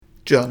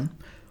John,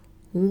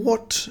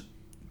 what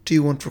do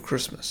you want for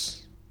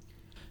Christmas?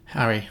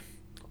 Harry,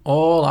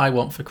 all I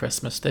want for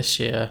Christmas this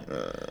year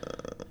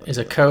is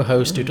a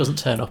co-host who doesn't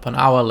turn up an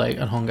hour late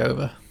and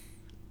hungover.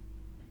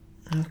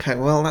 Okay,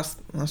 well,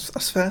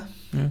 that's fair.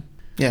 Yeah.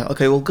 Yeah,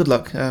 okay, well, good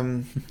luck. I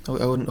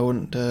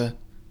wouldn't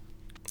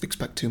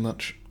expect too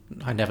much.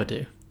 I never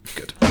do.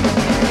 Good.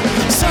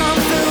 Some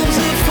films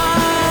are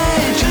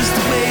fine just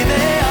the way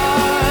they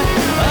are.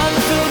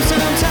 Other films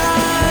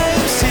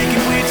sometimes take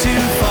it way too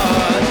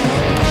far.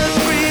 But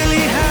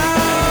really,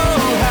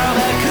 how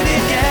bad could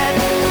it get?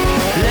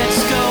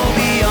 Let's go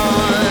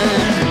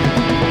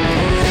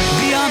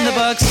beyond the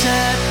box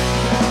set.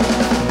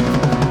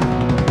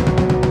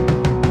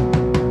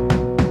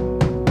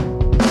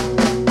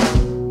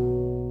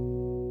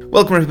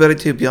 Welcome everybody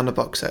to Beyond the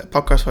Box Set, a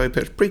podcast where we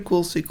pitch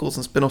prequels, sequels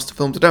and spin-offs to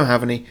films that don't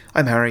have any.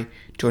 I'm Harry.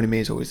 Joining me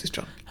as always is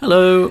John.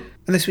 Hello.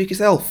 And this week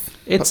is Elf.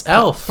 It's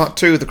Elf. Part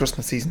 2 of the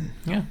Christmas season.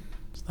 Yeah.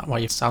 Is that why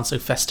you sound so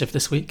festive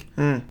this week?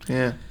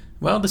 Yeah.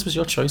 Well, this was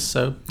your choice,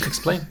 so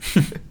explain.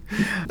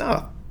 No,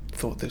 I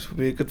thought this would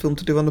be a good film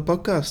to do on the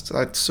podcast.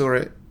 I saw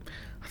it,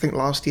 I think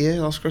last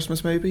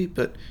Christmas maybe,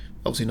 but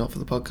obviously not for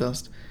the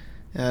podcast.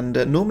 And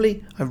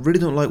normally, I really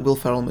don't like Will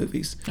Ferrell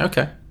movies.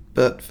 Okay.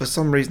 But for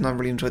some reason, I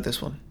really enjoyed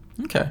this one.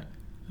 Okay.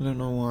 I don't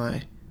know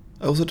why.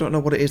 I also don't know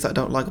what it is that I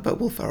don't like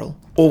about Will Ferrell,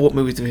 or what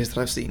movies of his that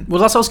I've seen.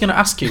 Well, that's what I was going to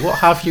ask you. What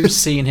have you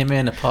seen him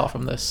in apart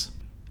from this?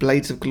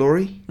 Blades of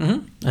Glory?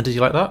 Mm-hmm. And did you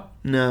like that?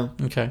 No.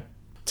 Okay.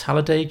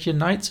 Talladega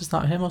Nights, is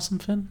that him or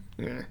something?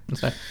 Yeah.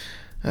 Okay.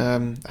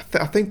 I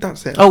think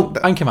that's it. Oh,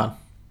 Anchorman.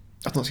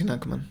 I've not seen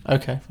Anchorman.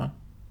 Okay, fine.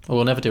 Well,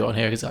 we'll never do it on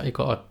here because he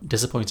got a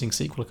disappointing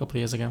sequel a couple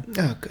of years ago.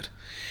 Oh, good.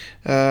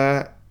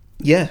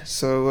 Yeah,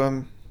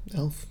 so,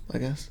 Elf, I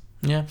guess.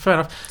 Yeah, fair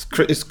enough.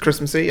 It's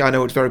Christmassy. I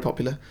know it's very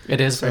popular. It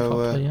is very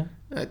popular,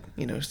 yeah.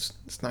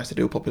 It's nice to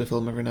do a popular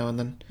film every now and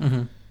then.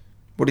 Mm-hmm.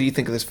 What do you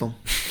think of this film?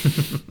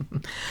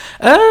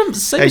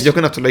 Same Hey, you're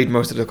going to have to lead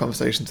most of the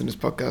conversations in this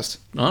podcast.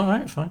 All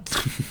right, fine.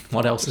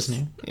 What else is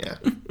new? Yeah.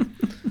 Do you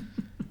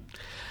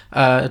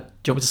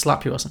want me to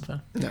slap you or something?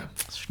 No.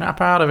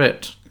 Snap out of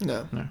it.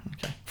 No. No,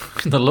 okay.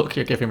 The look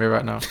you're giving me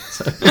right now.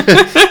 So.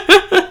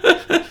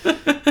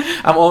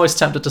 I'm always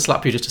tempted to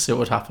slap you just to see what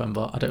would happen,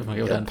 but I don't think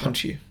it would end.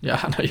 Punch you.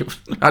 Yeah, I know you would.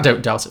 I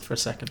don't doubt it for a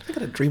second. I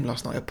had a dream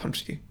last night I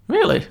punched you.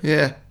 Really?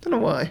 Yeah. Don't know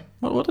why.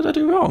 What did I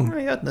do wrong?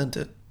 I hadn't meant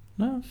it.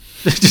 No.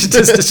 It's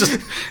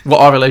just what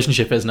our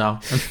relationship is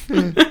now.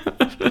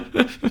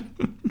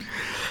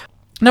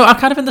 No, I'm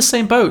kind of in the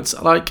same boat.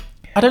 Like,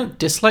 I don't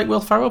dislike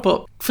Will Ferrell,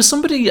 but for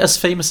somebody as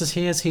famous as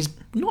he is, he's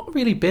not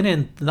really been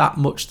in that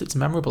much that's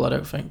memorable, I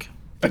don't think.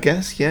 I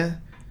guess, yeah.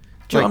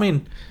 Do you know what I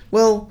mean?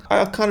 Well,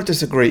 I kind of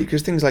disagree,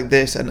 because things like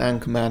this and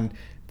Anchorman,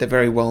 they're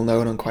very well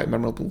known and quite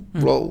memorable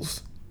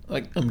roles.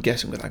 Like, I'm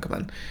guessing with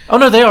Anchorman. Oh,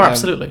 no, they are,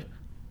 absolutely.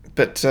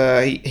 But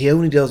he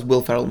only does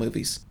Will Ferrell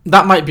movies.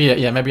 That might be it,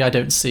 yeah. Maybe I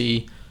don't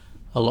see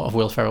a lot of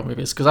Will Ferrell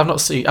movies, because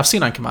I've seen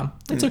Anchorman.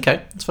 It's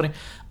okay, it's funny.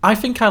 I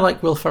think I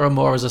like Will Ferrell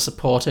more as a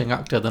supporting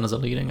actor than as a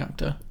leading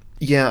actor.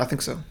 Yeah, I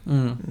think so.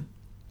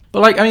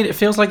 But, like, I mean, it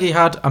feels like he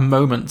had a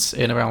moment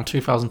in around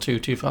 2002,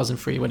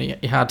 2003 when he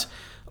had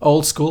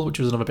Old School, which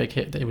was another big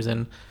hit that he was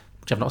in,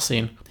 which I've not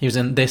seen. He was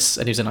in this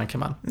and he was in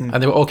Anchorman.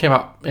 And they all came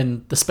out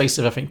in the space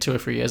of, I think, 2 or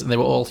 3 years, and they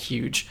were all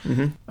huge.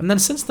 And then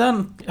since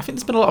then, I think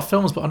there's been a lot of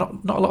films, but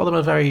not a lot of them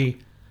are very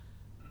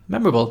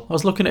memorable. I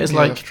was looking at his,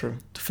 that's true.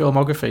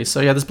 filmography.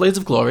 So, yeah, there's Blades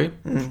of Glory.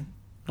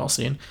 Not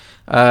seen.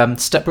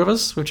 Step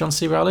Brothers with John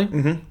C. Reilly.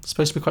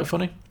 Supposed to be quite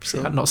funny.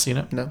 Sure. I've not seen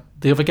it. No.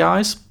 The Other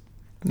Guys.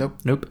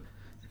 Nope.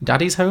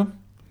 Daddy's Home.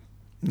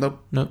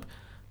 Nope.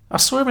 I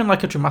saw him in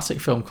like a dramatic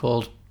film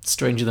called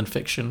Stranger Than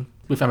Fiction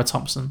with Emma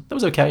Thompson. That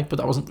was okay, but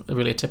that wasn't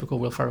really a typical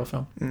Will Ferrell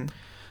film.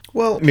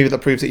 Well, maybe that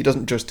proves that he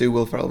doesn't just do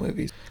Will Ferrell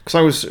movies. Because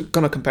I was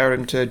going to compare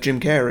him to Jim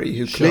Carrey,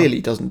 who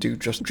clearly doesn't do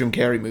just Jim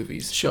Carrey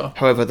movies. Sure.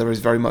 However, there is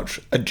very much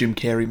a Jim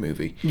Carrey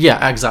movie.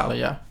 Yeah, exactly,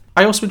 yeah.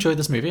 I also enjoyed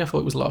this movie. I thought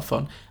it was a lot of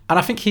fun. And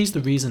I think he's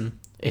the reason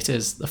it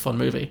is a fun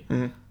movie.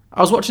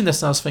 I was watching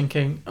this and I was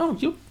thinking, oh,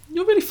 you're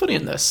really funny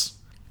in this.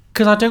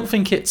 Because I don't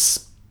think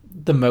it's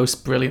the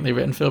most brilliantly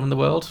written film in the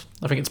world.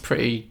 I think it's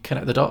pretty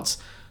connect the dots.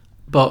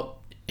 But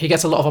he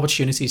gets a lot of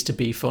opportunities to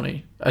be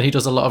funny. And he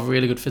does a lot of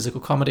really good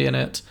physical comedy in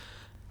it.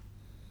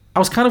 I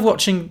was kind of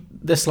watching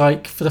this,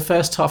 like, for the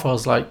first half, I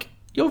was like,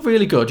 you're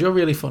really good, you're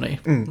really funny.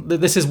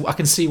 I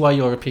can see why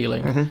you're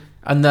appealing.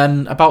 And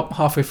then about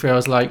halfway through, I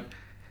was like,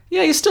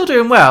 yeah, you're still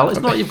doing well. It's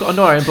not you've got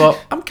annoying, but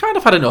I'm kind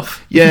of had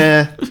enough.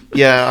 Yeah,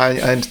 I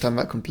understand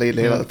that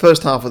completely. Like, the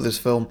first half of this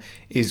film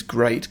is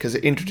great because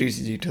it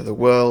introduces you to the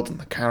world and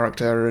the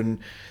character, and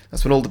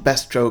that's when all the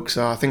best jokes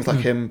are. Things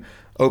like him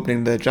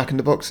opening the Jack in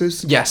the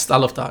Boxes. Yes, I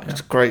love that. Yeah.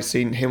 It's a great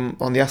scene. Him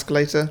on the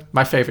escalator.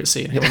 My favourite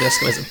scene. Him on the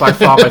escalator. By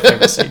far my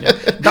favourite scene. Yeah.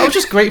 That was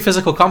just great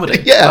physical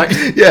comedy. Yeah,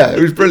 it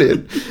was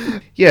brilliant.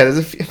 Yeah, there's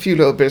a few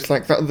little bits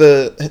like that.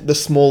 The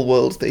small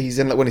worlds that he's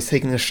in, like when he's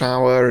taking a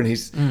shower and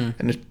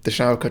and the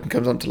shower curtain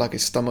comes onto like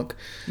his stomach.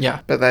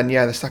 Yeah. But then,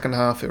 the second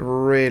half, it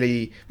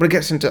really, when it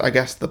gets into, I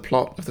guess, the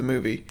plot of the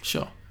movie,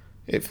 sure,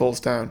 it falls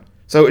down.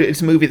 So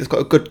it's a movie that's got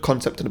a good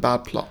concept and a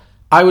bad plot.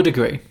 I would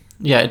agree.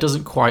 Yeah, it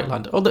doesn't quite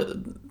land.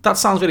 That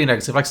sounds really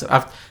negative. Like I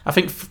said, I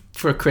think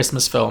for a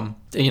Christmas film,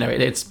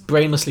 it's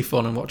brainlessly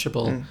fun and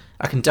watchable.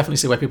 I can definitely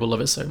see why people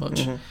love it so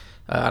much. And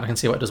I can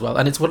see why it does well.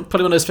 And it's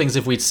probably one of those things,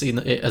 if we'd seen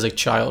it as a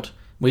child,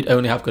 we'd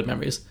only have good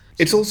memories.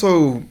 It's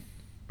also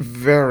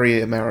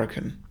very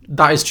American.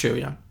 That is true,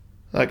 yeah.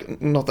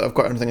 Like, not that I've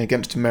got anything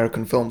against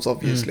American films,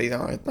 obviously.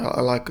 I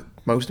like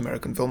most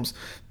American films.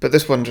 But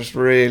this one just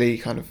really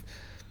kind of,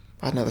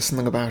 I don't know, there's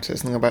something about it.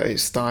 Something about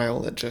its style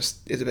that just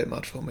is a bit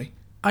much for me.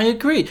 I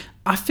agree.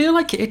 I feel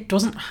like it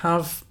doesn't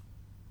have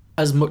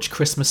as much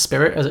Christmas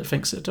spirit as it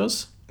thinks it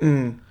does.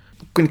 When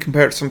you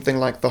compare it to something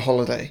like The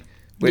Holiday,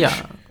 which,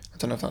 Yeah. I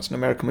don't know if that's an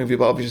American movie,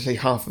 but obviously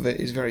half of it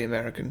is very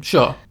American.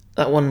 Sure.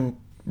 That one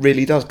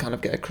really does kind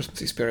of get a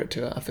Christmassy spirit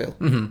to it, I feel.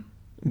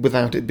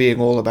 Without it being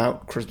all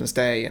about Christmas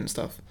Day and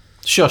stuff.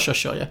 Sure,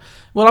 yeah.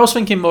 Well, I was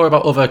thinking more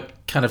about other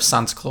kind of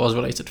Santa Claus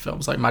related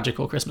films, like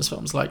magical Christmas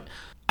films. Like,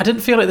 I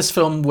didn't feel like this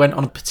film went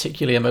on a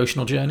particularly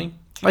emotional journey.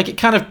 Like, it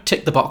kind of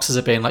ticked the boxes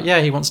of being like, yeah,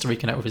 he wants to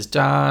reconnect with his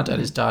dad, and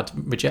his dad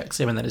rejects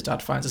him, and then his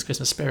dad finds his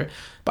Christmas spirit.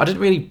 But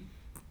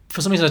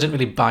for some reason, I didn't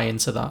really buy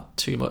into that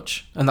too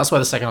much. And that's why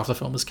the second half of the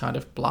film was kind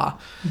of blah.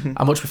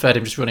 I much preferred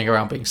him just running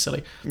around being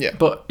silly. Yeah.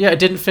 But yeah, it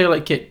didn't feel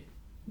like it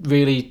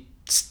really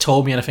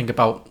told me anything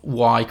about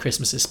why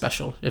Christmas is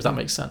special, if that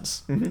makes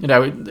sense.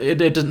 It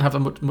didn't have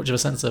much of a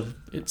sense of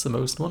it's the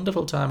most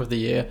wonderful time of the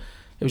year.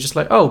 It was just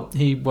like, oh,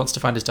 he wants to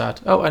find his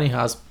dad. Oh, and he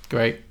has.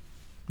 Great.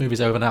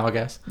 Movie's over now, I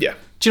guess. Yeah.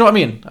 Do you know what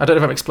I mean? I don't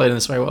know if I'm explaining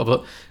this very well,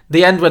 but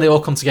the end when they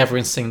all come together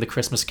and sing the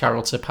Christmas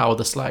carol to Power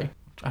the Sleigh,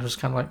 I was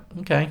kind of like,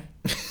 okay.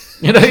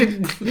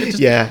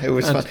 Yeah, it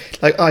was fun.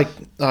 Like,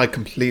 I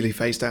completely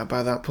phased out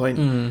by that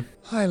point.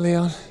 Hi,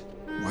 Leon.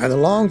 Why the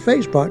long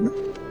face, partner?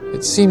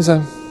 It seems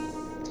I'm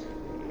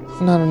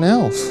not an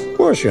elf. Of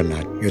course you're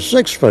not. You're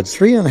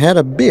 6'3" and had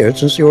a beard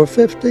since you were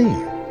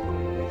 15.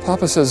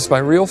 Papa says my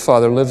real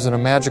father lives in a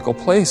magical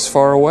place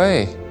far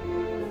away.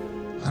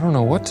 I don't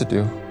know what to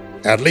do.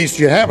 At least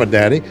you have a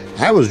daddy.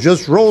 I was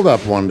just rolled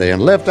up one day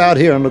and left out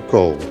here in the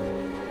cold.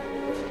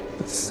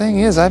 But the thing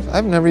is,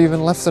 I've never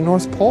even left the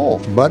North Pole.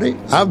 Buddy,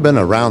 I've been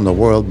around the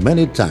world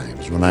many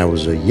times when I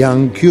was a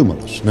young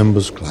cumulus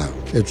nimbus cloud.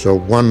 It's a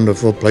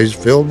wonderful place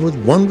filled with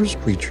wondrous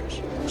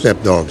creatures.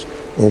 Except dogs.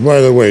 Oh,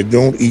 by the way,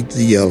 don't eat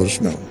the yellow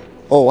snow.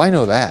 Oh, I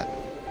know that.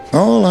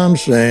 All I'm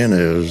saying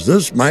is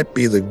this might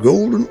be the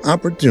golden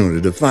opportunity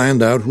to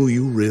find out who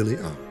you really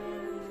are.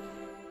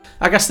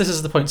 I guess this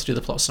is the point to do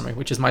the plot summary,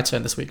 which is my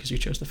turn this week because you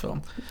chose the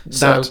film.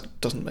 So, That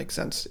doesn't make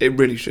sense. It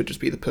really should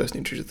just be the person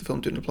who chooses the film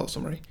doing the plot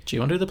summary. do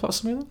you want to do the plot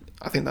summary then?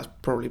 I think that's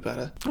probably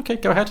better. Okay,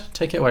 go ahead.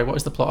 Take it away. What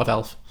is the plot of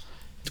Elf?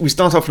 We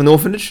start off in an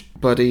orphanage.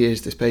 Buddy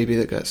is this baby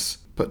that gets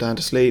put down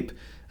to sleep,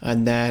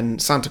 and then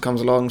Santa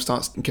comes along,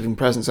 starts giving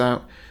presents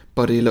out.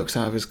 Buddy looks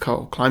out of his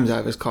cot, climbs out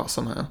of his cot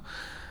somehow.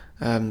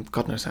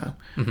 God knows how.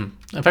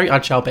 A very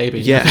agile baby.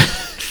 Yeah.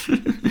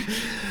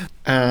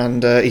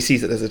 And he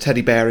sees that there's a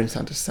teddy bear in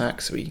Santa's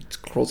sack, so he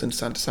crawls into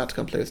Santa's sack to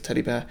come play with the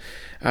teddy bear.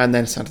 And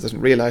then Santa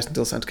doesn't realise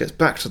until Santa gets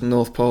back to the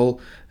North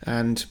Pole,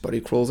 and Buddy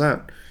crawls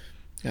out.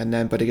 And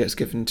then Buddy gets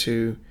given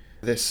to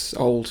this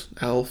old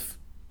elf,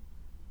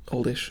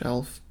 oldish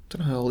elf.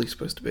 Don't know how old he's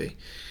supposed to be.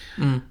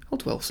 How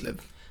do elves live?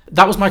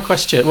 That was my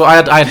question. Well,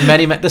 I had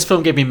many. This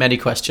film gave me many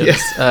questions.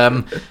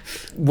 Yeah.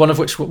 One of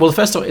which, well, the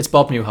first one, it's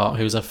Bob Newhart,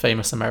 who's a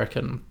famous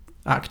American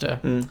actor.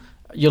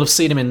 You'll have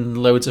seen him in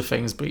loads of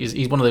things, but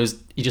he's one of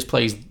those. He just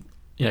plays,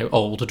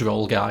 old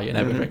droll guy and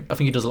everything. I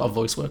think he does a lot of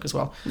voice work as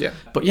well. Yeah.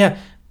 But yeah,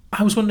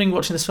 I was wondering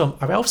watching this film,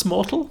 are elves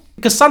mortal?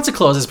 Because Santa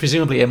Claus is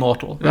presumably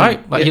immortal,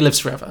 right? Like he lives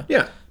forever.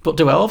 Yeah. But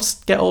do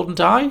elves get old and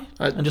die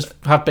I- and just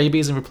have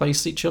babies and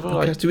replace each other?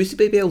 Okay, Like, do we see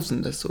baby elves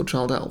in this, or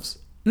child elves?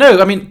 no,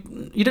 I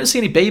mean, you don't see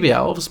any baby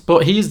elves, but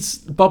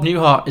Bob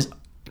Newhart is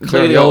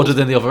clearly Very old. older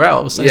than the other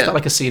elves. So is Yeah. that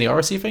like a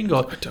seniority thing?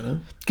 Or I don't know.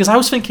 because I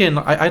was thinking,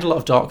 I had a lot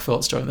of dark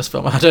thoughts during this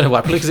film. I don't know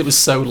why, probably because it was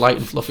so light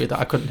and fluffy that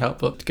I couldn't help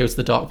but go to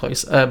the dark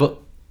place. But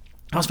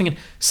I was thinking,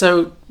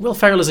 so Will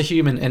Ferrell is a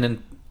human in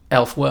an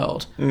elf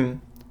world.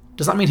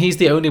 Does that mean he's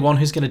the only one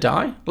who's going to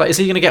die? Like, is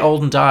he going to get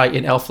old and die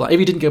in elf life if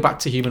he didn't go back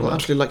to human Well,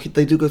 world? actually, like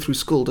they do go through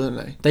school, don't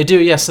they? They do,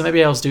 yes. So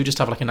maybe elves do just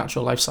have like a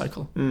natural life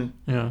cycle.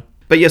 Yeah,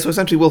 But yeah, so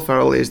essentially Will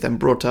Ferrell is then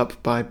brought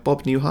up by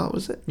Bob Newhart,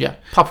 was it? yeah.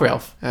 Papa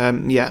Elf,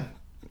 Yeah.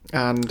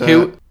 And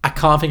who I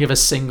can't think of a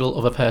single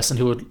other person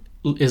who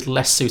is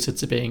less suited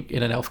to being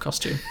in an elf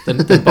costume than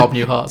Bob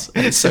Newhart.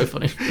 And it's so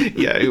funny.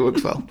 yeah, he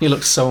works well. He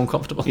looks so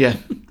uncomfortable. Yeah.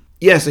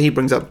 Yeah, so he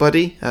brings up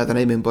Buddy, the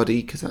name him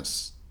Buddy, because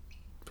that's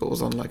what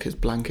was on like his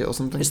blanket or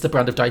something. It's the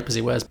brand of diapers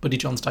he wears, Buddy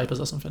John's diapers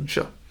or something.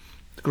 Sure.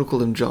 They could have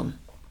called him John.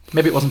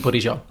 Maybe it wasn't Buddy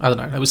John. I don't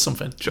know. It was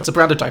something. It's a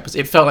brand of diapers.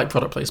 It felt like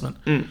product placement.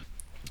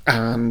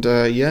 And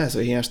so he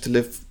has to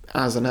live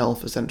as an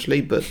elf,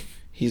 essentially, but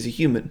he's a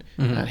human.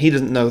 And he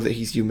doesn't know that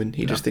he's human.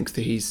 He just thinks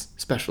that he's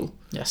special.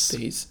 Yes. That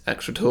he's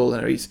extra tall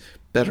and he's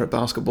better at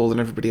basketball than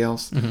everybody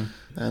else.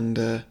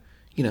 And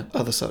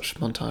other such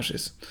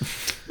montages.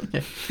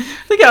 Yeah.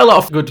 They get a lot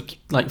of good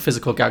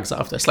physical gags out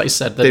of this. Like you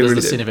said, there's really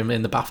the do. scene of him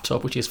in the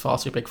bathtub, which he's far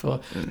too big for.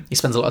 He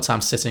spends a lot of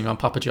time sitting on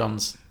Papa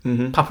John's.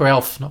 Papa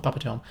Elf, not Papa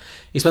John.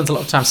 He spends a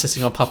lot of time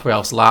sitting on Papa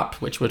Elf's lap,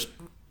 which would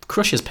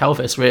crush his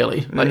pelvis,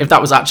 really. If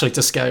that was actually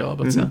to scale.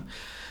 But,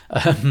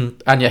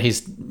 and yeah,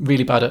 he's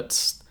really bad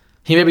at...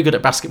 He may be good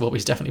at basketball, but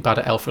he's definitely bad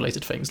at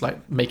elf-related things,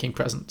 like making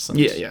presents and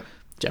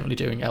generally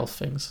doing elf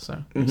things.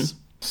 So,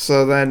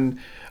 So then,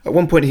 at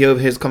one point, he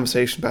overhears a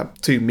conversation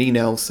about two mean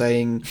elves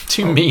saying...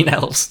 Two mean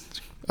elves.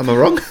 Am I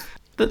wrong?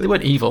 They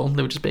weren't evil.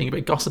 They were just being a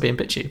bit gossipy and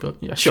bitchy, but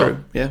yeah, sure.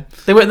 True, yeah.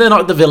 They're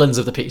not the villains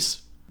of the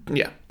piece.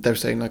 Yeah. They're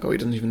saying, like, he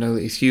doesn't even know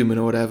that he's human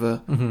or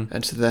whatever.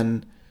 And so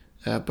then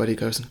Buddy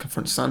goes and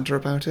confronts Santa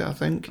about it, I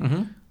think.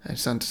 And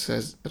Santa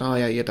says, oh,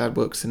 yeah, your dad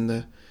works in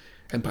the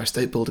Empire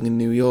State Building in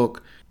New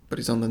York, but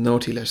he's on the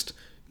naughty list.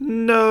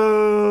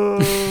 No!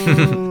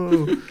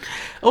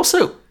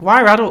 Also,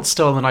 why are adults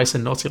still on the nice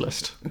and naughty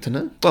list? I don't know.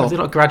 Have Well, they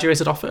not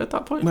graduated off it at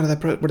that point? where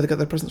do they get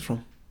their presents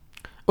from?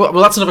 Well,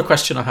 that's another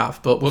question I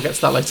have, but we'll get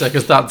to that later,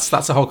 because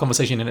that's a whole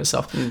conversation in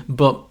itself.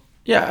 But,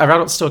 yeah, are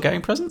adults still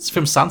getting presents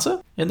from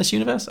Santa in this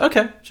universe?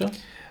 Okay, sure.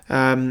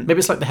 Maybe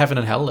it's like the heaven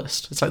and hell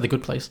list. It's like the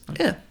good place.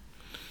 Yeah.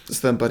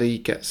 So then Buddy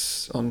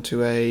gets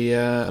onto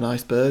an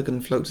iceberg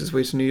and floats his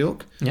way to New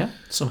York. Yeah,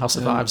 somehow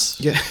survives.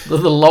 Yeah. The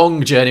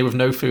long journey with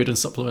no food and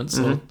supplements,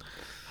 and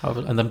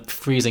then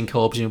freezing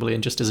cold, presumably,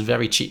 in just his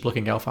very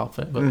cheap-looking elf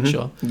outfit, but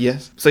sure.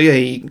 Yes. So yeah,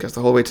 he goes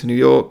the whole way to New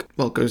York,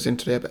 goes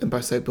into the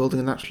Empire State Building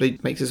and actually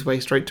makes his way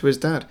straight to his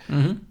dad.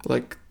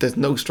 Like, there's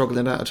no struggle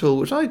in that at all,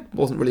 which I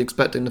wasn't really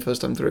expecting the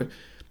first time through.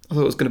 I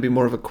thought it was going to be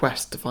more of a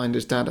quest to find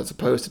his dad as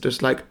opposed to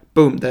just like,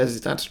 boom, there's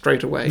his dad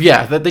straight away.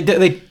 Yeah,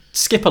 they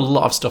skip a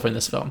lot of stuff in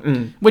this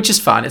film, which is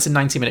fine. It's a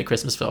 90-minute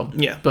Christmas film.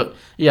 Yeah. But,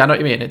 yeah, I know what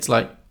you mean. It's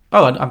like,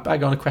 oh, I'm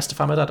going on a quest to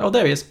find my dad. Oh,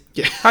 there he is.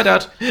 Yeah. Hi,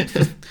 Dad.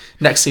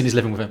 Next scene, he's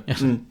living with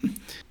him. Yeah.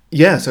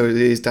 Yeah, so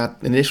his dad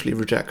initially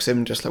rejects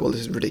him, just like, well,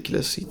 this is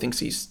ridiculous. He thinks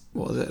he's,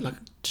 what is it, like...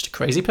 Just a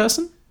crazy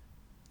person?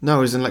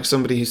 No, as in like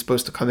somebody who's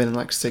supposed to come in and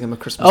like sing him a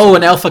Christmas Oh, song.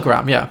 an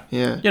alphagram, yeah.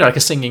 Yeah. You know, like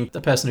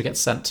a person who gets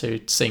sent to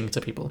sing to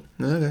people.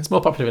 Okay. It's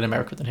more popular in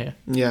America than here.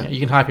 Yeah. You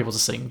can hire people to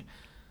sing.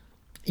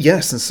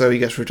 Yes, and so he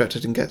gets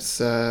rejected and gets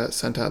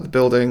sent out of the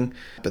building,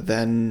 but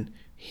then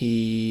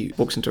he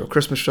walks into a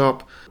Christmas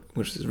shop,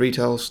 which is a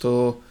retail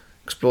store,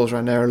 explores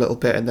around there a little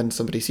bit, and then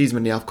somebody sees him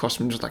in the elf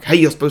costume and just like, hey,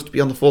 you're supposed to be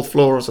on the 4th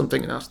floor or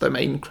something, and that's the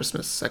main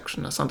Christmas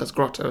section, Santa's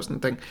grotto or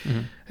something.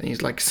 And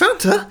he's like,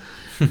 Santa?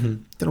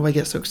 Don't know why he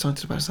gets so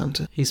excited about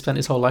Santa. He spent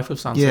his whole life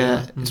with Santa.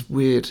 Yeah, it's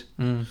weird.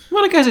 Well,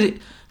 I guess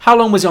how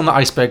long was he on the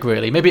iceberg,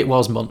 really? Maybe it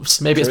was months.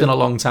 Maybe it's been a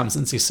long time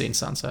since he's seen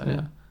Santa,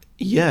 yeah.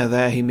 Yeah,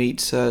 there he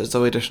meets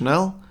Zoe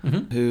Deschanel,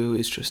 who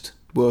is just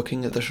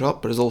working at the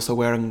shop, but is also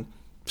wearing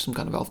some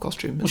kind of elf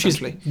costume, Well, she's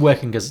essentially.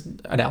 working as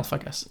an elf, I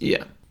guess.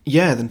 Yeah.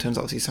 Yeah, then turns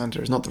out to see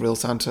Santa is not the real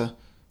Santa,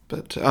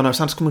 but... oh no,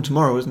 Santa's coming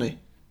tomorrow, isn't he?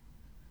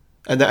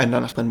 And then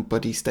that's when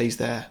Buddy stays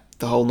there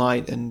the whole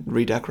night and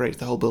redecorates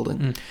the whole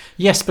building.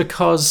 Yes,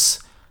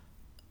 because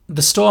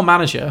the store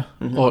manager,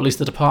 or at least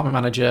the department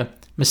manager,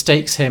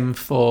 mistakes him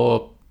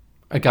for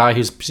a guy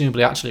who's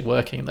presumably actually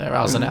working there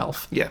as an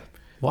elf. Yeah.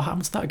 What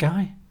happened to that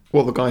guy?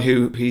 Well, the guy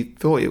who he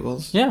thought he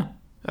was. Yeah.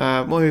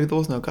 Well, maybe there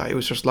was no guy. It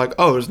was just like,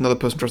 oh, there's another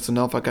person dressed as an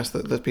elf. I guess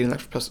that there's been an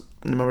extra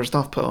member of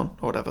staff put on,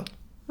 or whatever.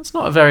 That's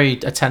not a very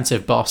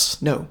attentive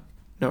boss. No,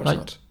 it's Like-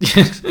 not.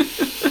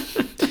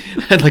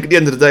 And like at the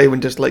end of the day, when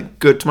just like,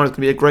 good, tomorrow's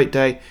gonna be a great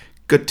day,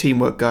 good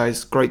teamwork,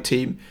 guys, great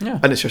team. Yeah.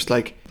 And it's just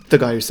like the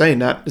guy who's saying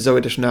that, Zoe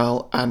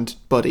Deschanel and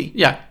Buddy.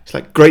 Yeah. It's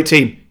like, great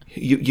team.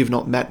 You've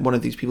not met one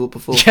of these people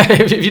before. Yeah,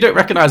 if you don't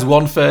recognise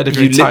 1/3 of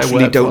your You entire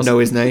literally don't workforce. know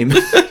his name.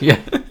 Yeah.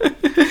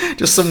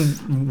 Just some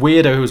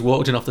weirdo who's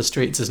walked in off the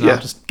streets is now Yeah.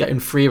 just getting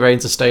free reign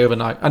to stay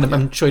overnight. And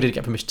I'm sure he did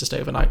get permission to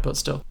stay overnight, but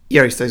still.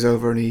 Yeah, he stays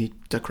over and he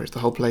decorates the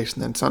whole place,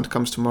 and then Santa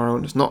comes tomorrow,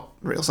 and it's not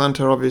real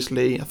Santa,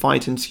 obviously. A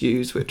fight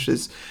ensues, which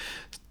is...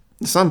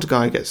 the Santa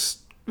guy gets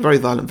very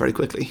violent very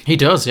quickly. He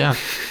does, yeah.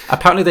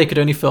 Apparently they could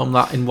only film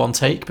that in one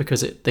take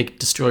because they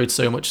destroyed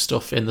so much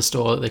stuff in the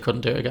store that they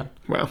couldn't do it again.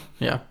 Wow.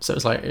 Yeah, so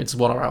it's like, it's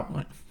one or out.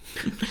 Right?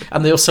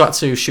 And they also had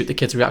to shoot the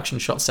kids' reaction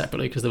shots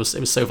separately because it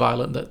was so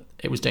violent that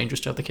it was dangerous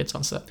to have the kids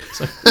on set.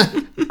 So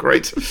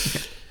Great.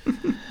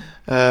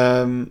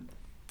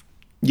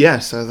 Yeah,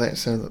 so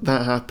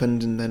that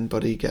happened, and then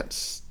Buddy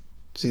gets...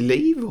 does he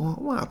leave, or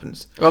what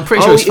happens? Well, I'm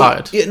pretty sure he's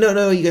fired. Yeah,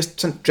 no, he gets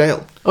sent to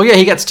jail. Oh yeah,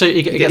 he gets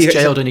gets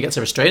jailed and he gets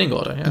a restraining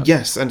order. Yeah.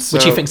 Yes, and so...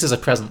 Which he thinks is a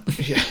present.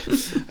 Yeah.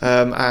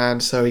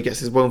 And so he gets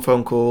his one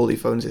phone call, he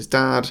phones his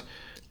dad,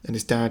 and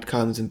his dad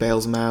comes and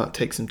bails him out,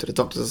 takes him to the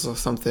doctors or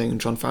something,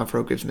 and Jon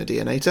Favreau gives him a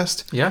DNA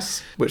test.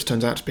 Yes. Which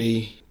turns out to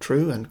be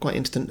true and quite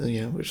instant,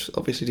 which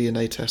obviously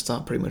DNA tests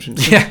are pretty much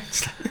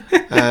instant.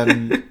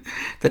 Yeah.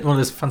 One of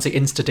those fancy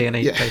Insta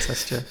DNA Yeah.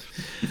 tests. Yeah.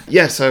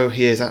 Yeah, so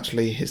he is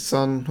actually his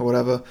son or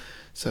whatever.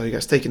 So he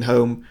gets taken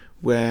home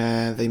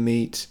where they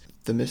meet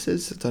the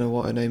missus. I don't know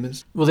what her name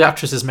is. Well, the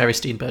actress is Mary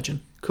Steenburgen.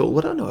 Cool,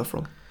 where do I know her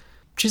from?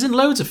 She's in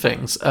loads of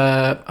things.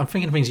 I'm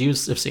thinking of things you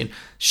have seen.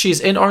 She's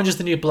in Orange is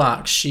the New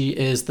Black. She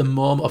is the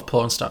mum of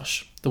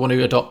Pornstache, the one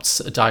who adopts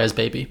Daya's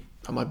baby.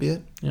 That might be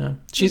it. Yeah,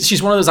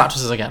 she's one of those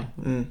actresses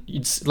again.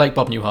 It's like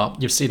Bob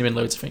Newhart. You've seen him in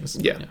loads of things.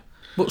 Yeah.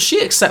 Well,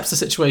 she accepts the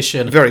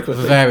situation Very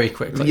quickly. Very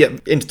quickly. Yeah,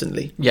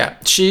 instantly. Yeah,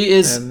 she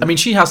is. I mean,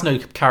 she has no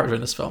character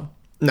in this film.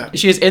 No.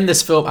 She is in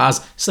this film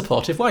as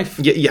supportive wife.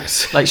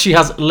 Yes. Like, she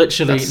has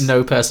literally That's no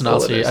all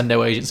personality it is. and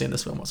no agency in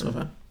this film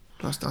whatsoever.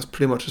 That's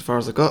pretty much as far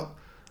as I got.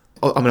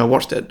 I mean, I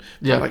watched it.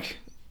 Yeah. But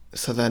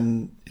so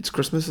then it's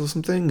Christmas or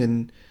something,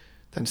 and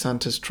then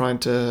Santa's trying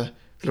to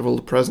deliver all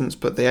the presents,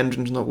 but the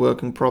engine's not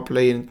working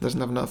properly and doesn't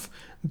have enough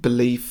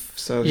belief.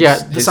 So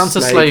The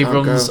Santa sleigh can't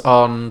runs go.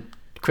 on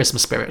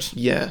Christmas spirit,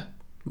 Yeah.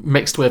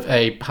 mixed with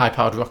a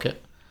high-powered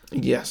rocket,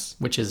 Yes.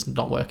 which is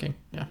not working.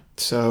 Yeah.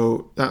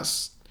 So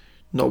that's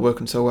not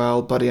working so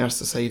well. Buddy has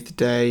to save the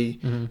day.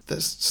 Mm-hmm.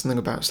 There's something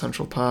about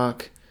Central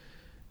Park,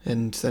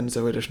 and then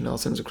Zoe Deschanel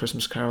sings a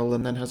Christmas carol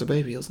and then has a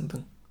baby or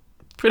something.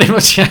 Pretty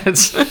much,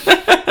 yes.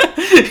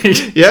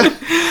 Yeah.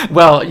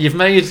 Well, you've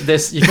made a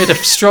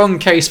strong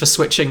case for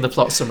switching the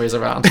plot summaries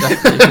around,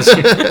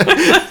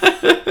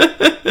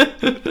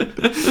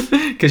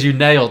 because you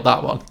nailed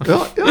that one.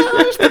 Oh, yeah,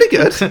 that was pretty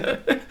good.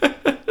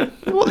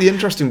 What the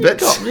interesting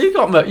bits? You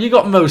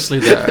got mostly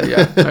there.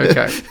 Yeah.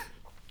 Okay.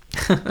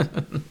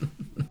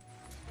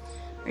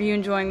 Are you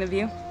enjoying the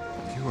view?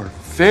 You are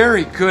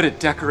very good at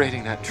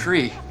decorating that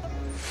tree.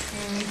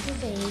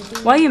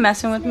 Why are you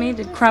messing with me?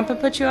 Did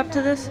Crumpet put you up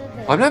to this?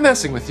 I'm not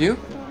messing with you.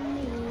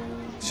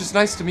 It's just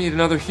nice to meet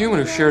another human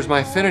who shares my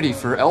affinity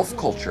for elf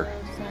culture.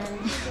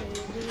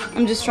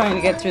 I'm just trying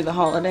to get through the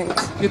holidays.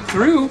 Get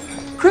through?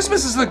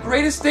 Christmas is the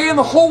greatest day in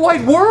the whole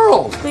wide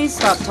world! Please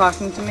stop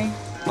talking to me.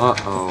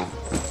 Uh-oh.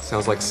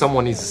 Sounds like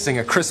someone needs to sing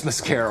a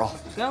Christmas carol.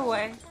 Go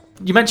away.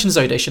 You mentioned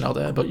Zoe Deschanel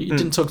there, but you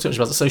didn't talk too much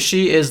about it. So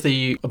she is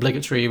the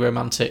obligatory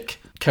romantic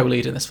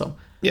co-lead in this film.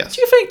 Yes.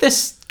 Do you think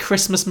this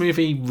Christmas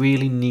movie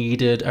really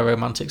needed a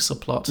romantic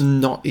subplot?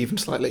 Not even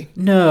slightly.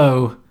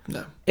 No.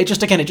 No. It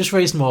just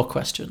raised more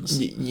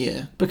questions.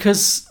 Yeah.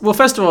 Because, well,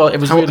 first of all, it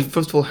was really...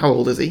 First of all, how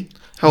old is he?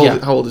 How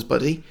old is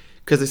Buddy?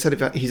 Because they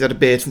said he's had a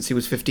beard since he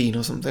was 15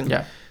 or something.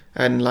 Yeah.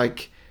 And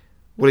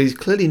he's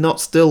clearly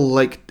not still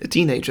a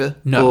teenager.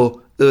 No.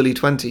 Or early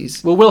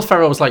 20s. Well, Will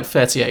Ferrell was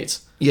 38.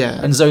 Yeah.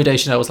 And Zoe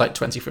Deschanel was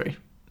 23.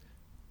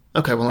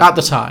 Okay, well... At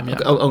the time, yeah.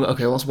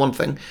 Okay, well, that's one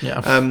thing. Yeah.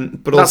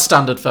 But That's also,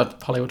 standard for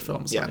Hollywood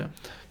films. Yeah. So, yeah.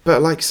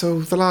 But so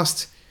the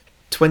last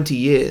 20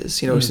 years,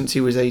 since he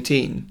was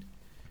 18,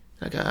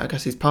 I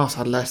guess he's past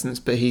adolescence,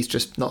 but he's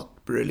just not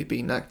really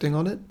been acting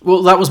on it.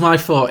 Well, that was my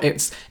thought.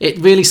 It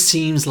really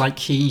seems like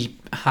he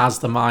has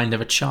the mind of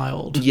a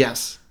child.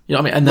 Yes. You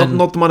know what I mean? And then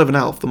not the mind of an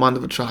elf, the mind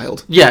of a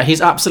child. yeah, he's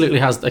absolutely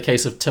has a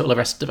case of total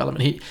arrested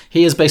development.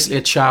 He is basically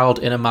a child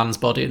in a man's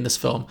body in this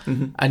film,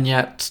 and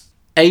yet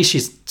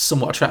she's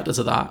somewhat attracted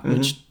to that,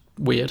 which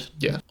weird.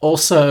 Yeah.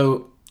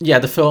 Also, yeah,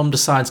 the film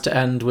decides to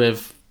end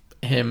with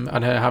him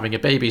and her having a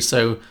baby.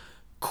 So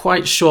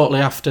quite shortly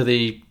after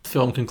the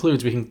film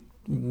concludes,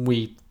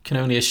 we can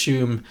only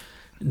assume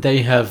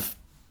they have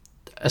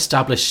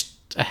established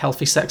a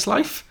healthy sex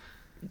life.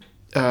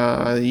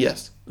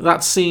 Yes.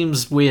 That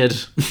seems weird.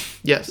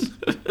 Yes.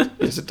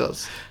 Yes, it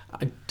does.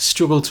 I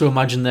struggle to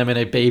imagine them in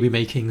a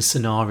baby-making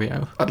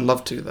scenario. I'd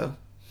love to, though.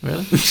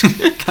 Really?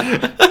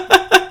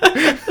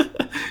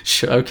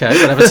 Sure, okay,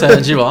 whatever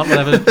turns you on,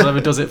 whatever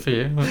does it for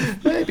you.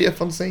 Maybe a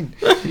fun scene.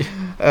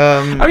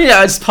 I mean,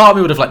 yeah, it's part of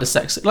me would have liked the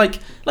sex,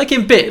 like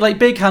in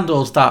Big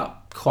handled that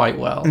quite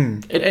well. I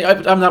mean,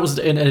 that was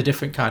in a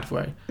different kind of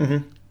way,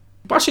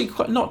 but actually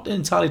not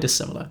entirely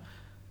dissimilar.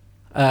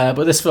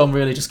 But this film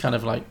really just kind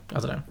of I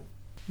don't know,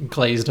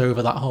 glazed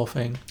over that whole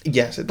thing.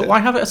 Yes, it did. But why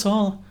have it at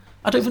all?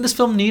 I don't think this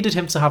film needed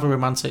him to have a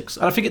romantic.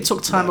 And I think it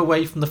took time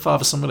away from the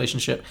father-son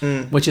relationship,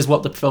 which is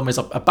what the film is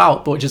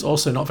about, but which is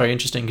also not very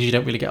interesting because you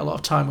don't really get a lot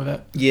of time with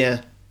it.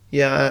 Yeah.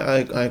 Yeah,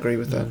 I agree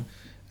with that.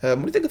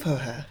 What do you think of her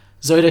hair?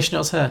 Zoe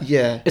Deschanel's hair.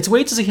 Yeah. It's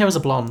weird to see her as a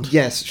blonde.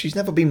 Yes, she's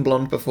never been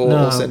blonde before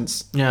No. or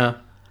since. Yeah.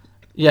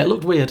 Yeah, it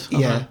looked weird. on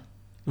Yeah. her.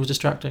 It was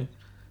distracting.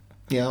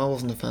 Yeah, I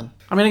wasn't a fan.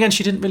 I mean, again,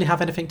 she didn't really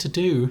have anything to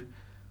do.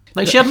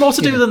 She had more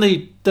to do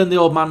than the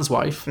old man's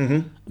wife,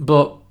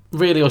 but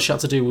really all she had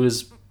to do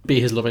was be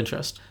his love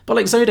interest.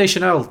 But Zoe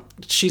Deschanel,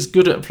 she's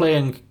good at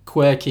playing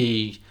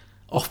quirky,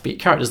 offbeat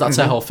characters. That's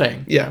her whole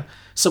thing. Yeah.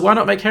 So why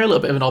not make her a little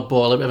bit of an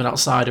oddball, a little bit of an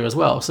outsider as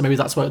well? So maybe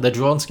that's why they're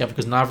drawn together,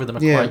 because neither of them are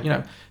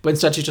quite, But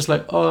instead she's just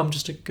oh, I'm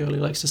just a girl who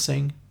likes to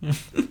sing.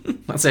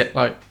 That's it.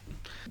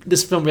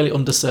 This film really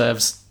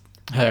underserves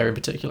her in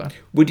particular.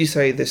 Would you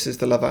say this is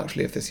the Love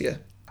Actually of this year?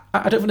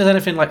 I don't think there's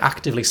anything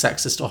actively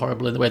sexist or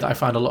horrible in the way that I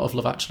find a lot of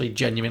Love Actually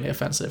genuinely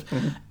offensive.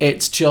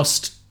 It's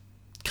just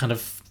kind of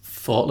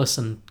thoughtless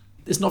and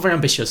it's not very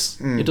ambitious.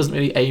 It doesn't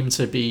really aim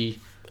to be...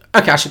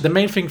 Okay, actually, the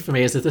main thing for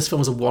me is that this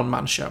film is a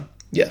one-man show.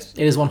 Yes.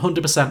 It is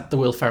 100% the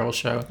Will Ferrell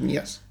show.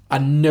 Yes.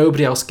 And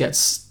nobody else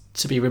gets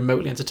to be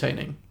remotely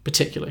entertaining,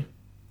 particularly.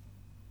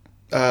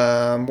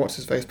 What's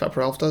his face?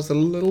 Pepper Elf does a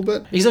little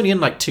bit. He's only in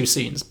like 2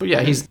 scenes, but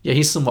yeah,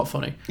 he's somewhat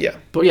funny. Yeah.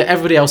 But yeah,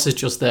 everybody else is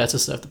just there to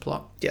serve the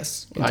plot.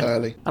 Yes, Like,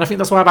 entirely. and I think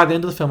that's why by the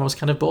end of the film I was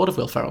kind of bored of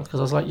Will Ferrell, because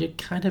I was like, you're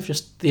kind of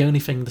just the only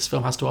thing this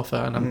film has to offer,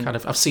 and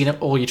I've seen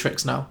all your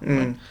tricks now.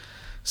 Like,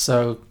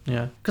 so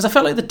yeah, because I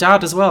felt like the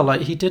dad as well.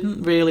 Like he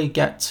didn't really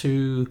get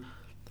to.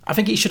 I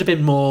think he should have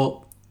been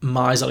more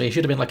miserly. He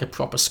should have been like a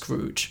proper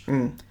Scrooge.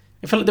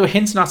 I felt like they were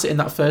hinting at it in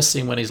that first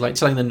scene when he's like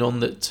telling the nun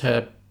that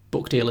her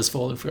book deal has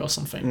fallen through or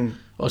something,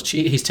 or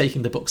he's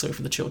taking the books away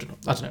from the children.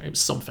 I don't know, it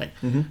was something.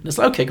 And it's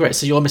like, okay, great,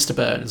 so you're Mr.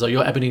 Burns or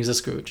you're Ebenezer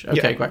Scrooge.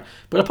 Okay, great.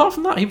 But apart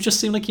from that, he just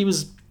seemed like he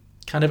was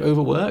kind of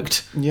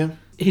overworked. Yeah.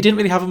 He didn't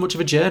really have much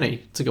of a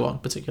journey to go on,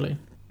 particularly.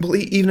 Well,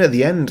 even at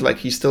the end, like,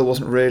 he still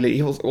wasn't really...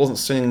 He wasn't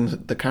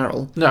singing the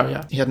carol. No,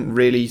 yeah. He hadn't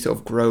really sort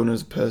of grown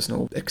as a person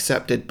or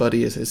accepted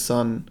Buddy as his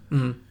son,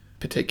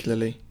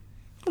 particularly.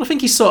 Well, I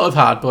think he sort of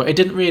had, but it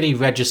didn't really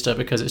register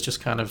because it's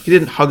just kind of... He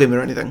didn't hug him or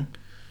anything.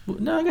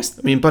 No, I guess...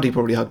 I mean, Buddy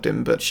probably hugged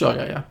him, but Sure,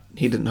 yeah.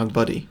 he didn't hug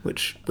Buddy,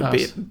 which would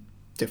be a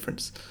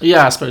difference.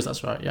 Yeah, I suppose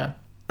that's right, yeah.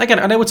 Again,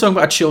 I know we're talking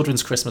about a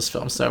children's Christmas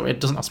film, so it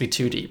doesn't have to be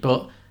too deep,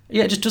 but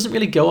yeah, it just doesn't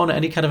really go on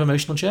any kind of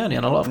emotional journey,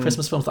 and a lot of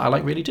Christmas films that I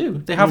like really do.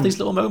 They have these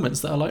little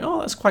moments that are like,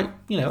 oh, that's quite,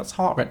 that's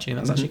heart-wrenching,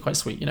 that's actually quite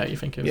sweet, you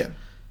think of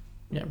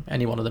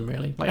any one of them,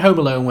 really. Like Home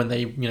Alone, when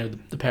they,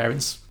 the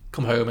parents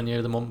come home and,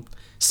 the mum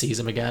sees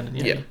him again,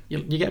 and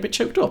you get a bit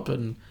choked up,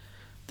 and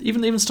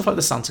even stuff like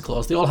the Santa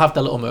Claus, they all have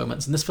their little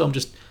moments, and this film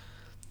just,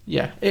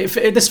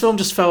 this film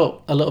just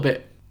felt a little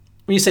bit,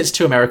 when you say it's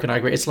too American, I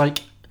agree, it's like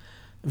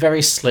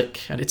very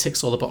slick, and it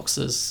ticks all the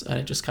boxes, and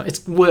it just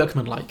it's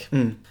workmanlike.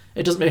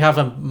 It doesn't really have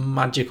a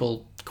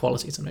magical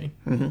quality to me,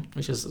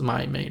 which is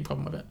my main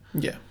problem with it.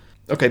 Yeah.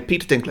 Okay,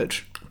 Peter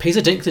Dinklage. Peter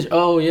Dinklage,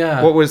 oh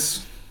yeah. What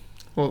was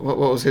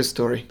his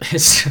story?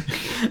 His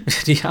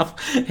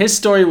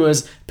story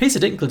was Peter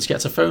Dinklage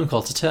gets a phone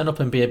call to turn up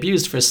and be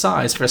abused for his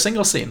size for a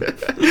single scene.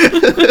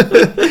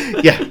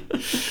 Yeah.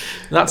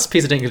 That's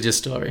Peter Dinklage's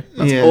story.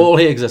 That's all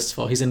he exists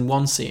for. He's in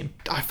one scene.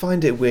 I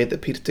find it weird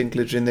that Peter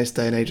Dinklage in this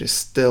day and age is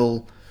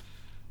still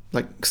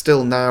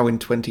now in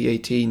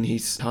 2018,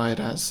 he's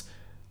hired as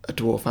a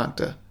dwarf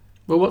actor.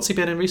 Well, what's he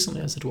been in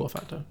recently as a dwarf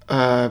actor?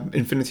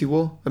 Infinity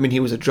War. I mean,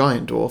 he was a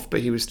giant dwarf, but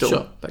he was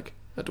still like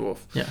a dwarf.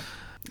 Yeah.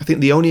 I think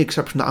the only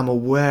exception that I'm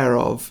aware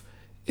of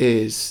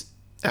is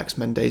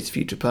X-Men Days of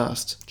Future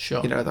Past.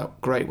 Sure.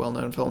 That great,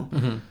 well-known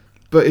film.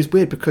 But it's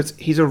weird because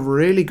he's a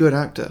really good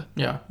actor.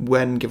 Yeah.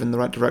 When given the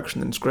right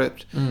direction and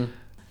script.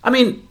 I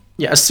mean,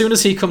 as soon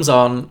as he comes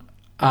on,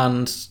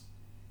 and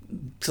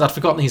because I'd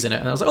forgotten he's in it,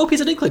 and I was like, oh,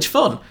 Peter Dinklage,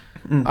 fun.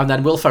 And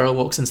then Will Ferrell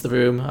walks into the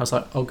room. I was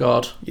like, oh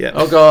god,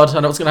 oh god,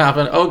 I know what's going to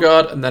happen. Oh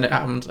god, and then it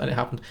happened, and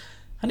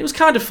it was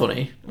kind of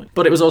funny,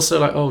 but it was also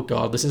like, oh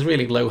god, this is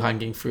really low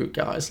hanging fruit,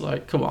 guys.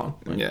 Like, come on.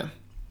 Yeah.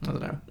 I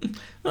don't know.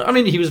 I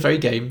mean, he was very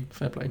game,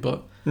 fair play,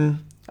 but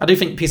I do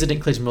think Peter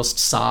Dinklage must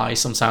sigh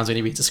sometimes when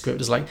he reads a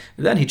script. It's like,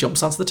 then he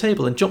jumps onto the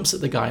table and jumps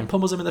at the guy and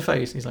pummels him in the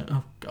face. And he's like,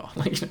 oh god,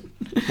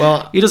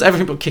 well, he does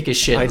everything but kick his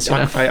shins.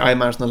 I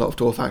imagine a lot of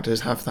dwarf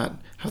actors have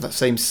that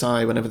same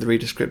sigh whenever they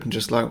read a script and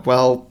just like,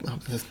 well,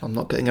 I'm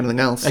not getting anything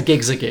else. A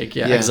gig's a gig,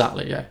 yeah.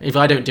 Exactly, yeah. If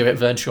I don't do it,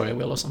 Vern Troyer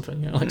will or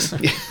something. So.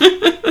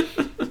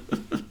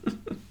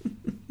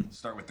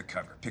 Start with the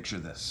cover. Picture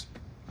this.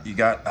 You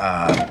got,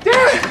 Dad!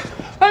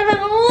 I'm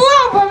in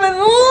love,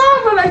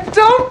 and I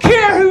don't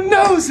care who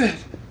knows it!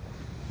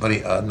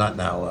 Buddy, not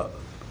now.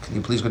 Can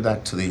you please go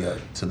back to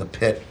the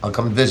pit? I'll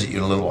come visit you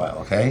in a little while,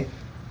 okay?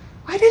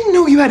 I didn't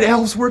know you had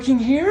elves working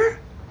here.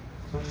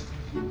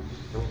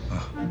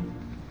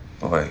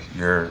 boy,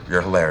 you're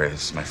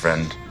hilarious, my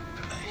friend.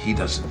 He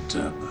doesn't,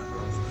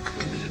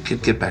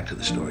 get back to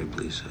the story,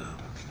 please.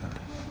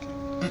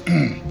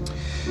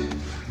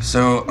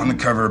 So, on the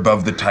cover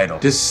above the title.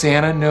 Does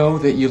Santa know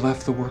that you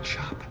left the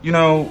workshop?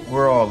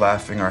 We're all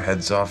laughing our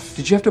heads off.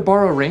 Did you have to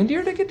borrow a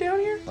reindeer to get down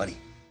here? Buddy.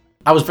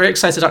 I was very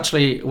excited,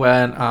 actually,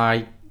 when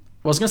I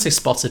was going to say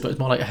spotted, but it's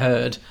more like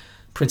heard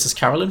Princess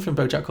Carolyn from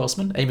BoJack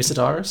Horseman, Amy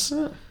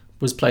Sedaris,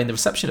 was playing the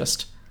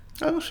receptionist.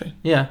 Oh, was she?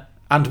 Yeah.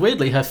 And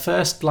weirdly, her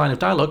first line of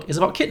dialogue is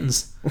about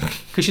kittens.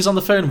 Because she's on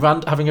the phone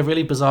having a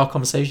really bizarre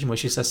conversation where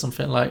she says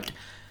something like,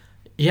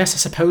 yes, I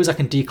suppose I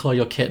can declaw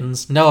your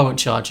kittens. No, I won't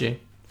charge you.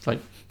 It's like,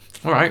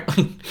 all right.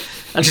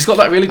 And she's got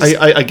that really...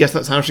 I guess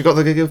that's how she got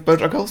the gig of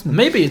BoJack Horseman.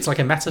 Maybe it's like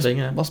a meta thing,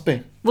 yeah. Must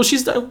be. Well,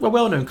 she's a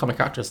well-known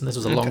comic actress, and this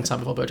was a long time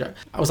before BoJack.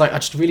 I was like, I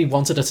just really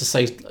wanted her to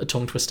say a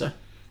tongue twister.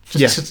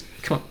 Just,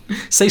 come on.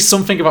 Say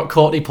something about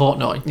Courtney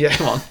Portnoy. Yeah.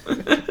 Come on.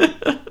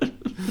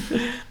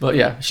 But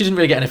yeah, she didn't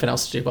really get anything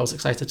else to do, but I was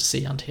excited to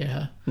see and hear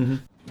her.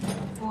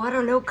 Oh, I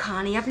don't know,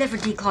 Connie. I've never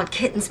declawed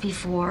kittens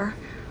before.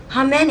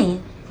 How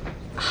many?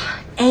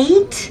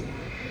 8?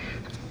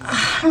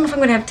 I don't know if I'm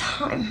going to have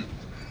time.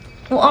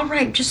 Well, all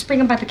right. Just bring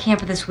them by the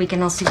camper this week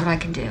and I'll see what I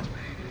can do.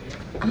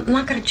 I'm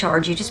not going to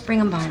charge you. Just bring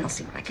them by and I'll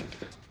see what I can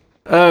do.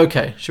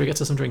 Okay, should we get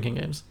to some drinking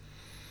games?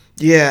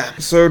 Yeah,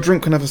 so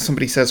drink whenever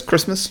somebody says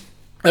Christmas.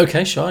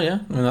 Okay, sure, yeah.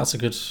 I mean, that's a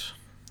good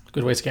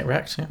way to get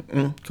wrecked,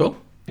 yeah. Cool.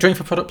 Drink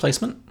for product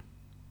placement.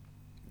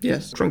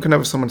 Yes. Drink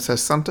whenever someone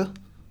says Santa.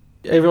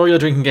 In all your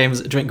drinking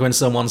games, drink when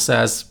someone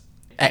says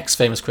X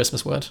famous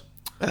Christmas word.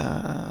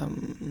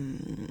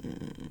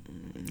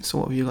 So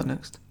what have you got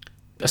next?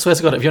 I swear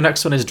to God, if your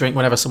next one is drink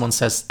whenever someone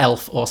says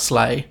elf or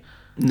sleigh.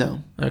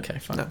 No. Okay,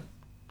 fine. No.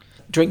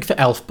 Drink for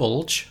elf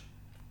bulge.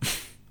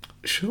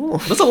 Sure.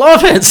 There's a lot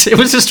of it. It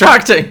was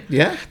distracting.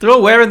 Yeah. They're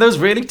all wearing those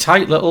really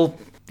tight little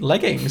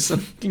leggings.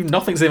 And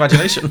nothing's the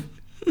imagination.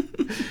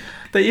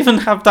 They even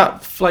have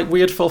that like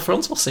weird full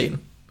frontal scene.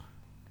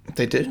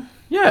 They do?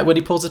 Yeah, when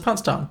he pulls his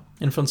pants down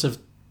in front of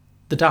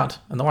the dad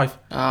and the wife.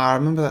 I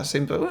remember that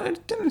scene, but I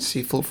didn't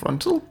see full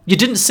frontal. You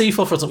didn't see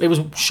full frontal. It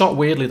was shot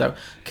weirdly, though,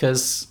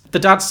 because the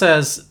dad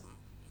says,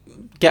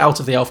 get out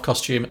of the elf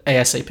costume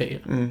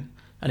ASAP. And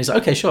he's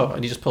like, okay, sure.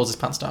 And he just pulls his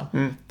pants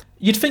down.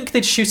 You'd think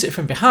they'd shoot it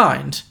from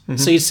behind,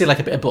 so you'd see like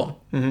a bit of bum.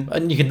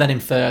 And you can then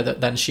infer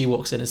that then she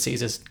walks in and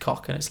sees his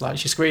cock, and it's like,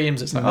 she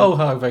screams. It's like,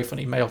 oh, very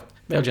funny, male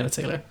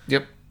genitalia.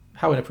 Yep.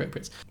 How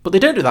inappropriate. But they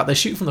don't do that. They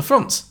shoot from the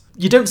front.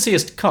 You don't see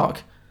his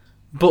cock.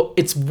 But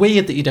it's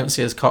weird that you don't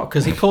see his cock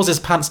because he pulls his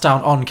pants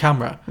down on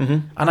camera,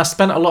 and I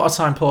spent a lot of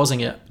time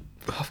pausing it.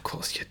 Of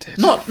course you did.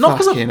 Not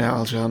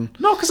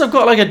because I've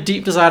got like a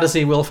deep desire to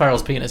see Will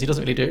Ferrell's penis. He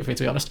doesn't really do it for me,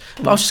 to be honest.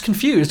 But I was just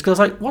confused because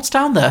I was like, "What's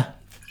down there?"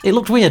 It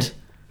looked weird.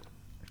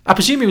 I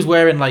presume he was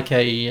wearing like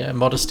a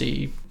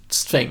modesty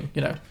thing,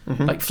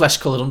 like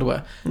flesh-coloured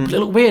underwear. But it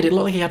looked weird. It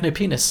looked like he had no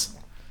penis.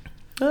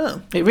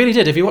 Oh, it really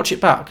did. If you watch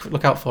it back,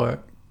 look out for it.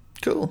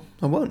 Cool.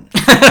 I won't.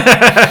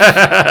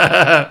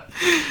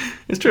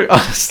 It's true,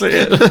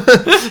 honestly.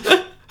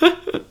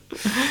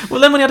 Well,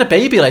 then when he had a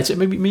baby later, it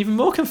made me even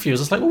more confused.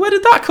 I was like, well, where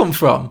did that come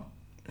from?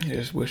 You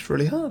just wished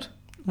really hard.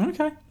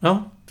 Okay,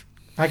 well,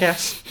 I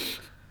guess.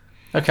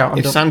 Okay, I'm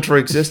if done. Santa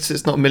exists,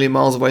 it's not a million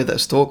miles away that a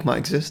stork might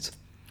exist.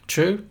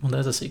 True. Well,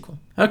 there's a sequel.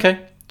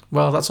 Okay,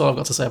 well, that's all I've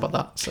got to say about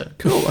that. So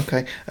cool.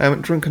 Okay.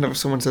 Drunk whenever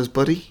someone says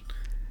buddy.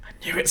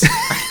 I knew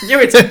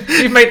it.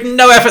 You've made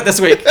no effort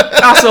this week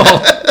at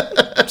all.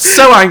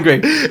 So angry.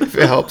 If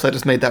it helps, I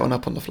just made that one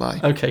up on the fly.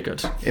 Okay, good.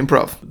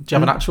 Improv. Do you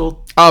have an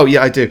actual? Oh,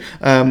 yeah, I do.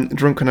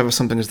 Drunk whenever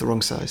something is the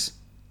wrong size.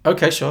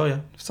 Okay, sure, yeah.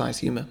 Size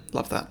humour.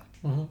 Love that.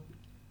 Mm-hmm.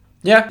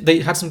 Yeah, they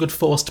had some good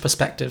forced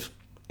perspective.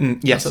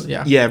 Yes.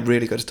 Yeah,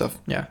 really good stuff.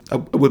 Yeah. I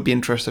would be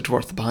interested to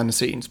watch the behind the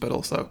scenes, but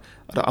also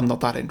I'm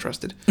not that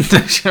interested.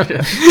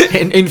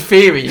 In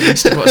theory, you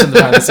should watch the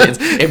behind the scenes.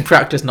 In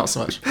practice, not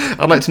so much.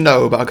 I'd like to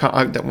know, but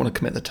I don't want to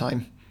commit the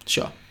time.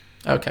 Sure.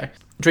 Okay.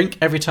 Drink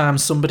every time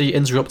somebody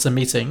interrupts a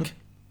meeting.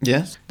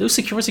 Yes. Those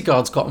security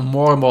guards got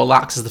more and more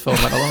lax as the film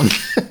went along.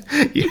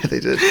 Yeah, they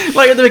did.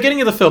 Like at the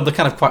beginning of the film, they're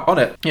kind of quite on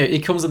it. He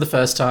comes in the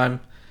first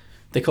time,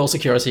 they call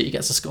security, he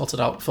gets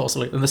escorted out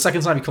forcibly. And the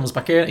second time he comes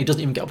back in, he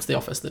doesn't even get up to the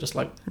office. They just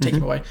take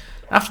him away.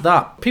 After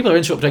that, people are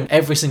interrupting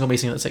every single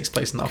meeting that takes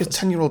place in the office. His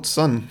 10-year-old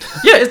son.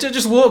 Yeah, it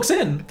just walks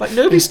in. Like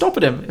nobody's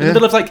stopping him. In the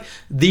middle of like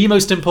the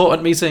most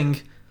important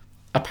meeting,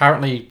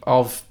 apparently,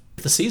 of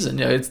the season.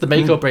 It's the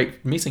make or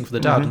break meeting for the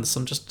dad, and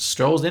some just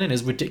strolls in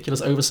his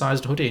ridiculous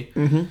oversized hoodie.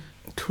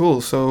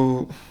 Cool.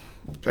 So,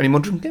 any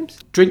more drink games?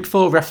 Drink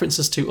for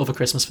references to other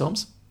Christmas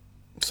films.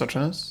 Such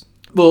as?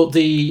 Well,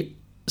 the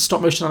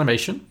stop motion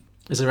animation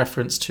is a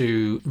reference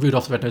to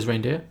Rudolph the Red-Nosed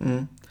Reindeer.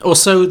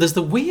 Also, there's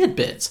the weird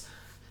bit.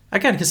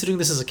 Again, considering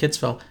this is a kid's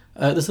film,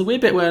 there's the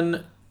weird bit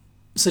when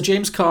Sir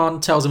James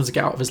Caan tells him to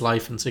get out of his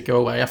life and to go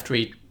away after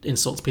he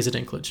insults Peter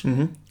Dinklage.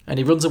 And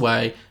he runs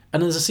away.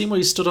 And there's a scene where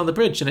he's stood on the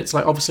bridge, and it's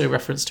like obviously a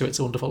reference to It's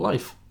a Wonderful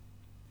Life.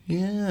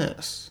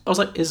 Yes. I was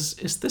like, is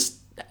this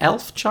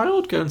elf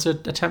child going to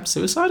attempt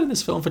suicide in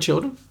this film for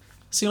children?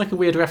 Seemed like a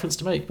weird reference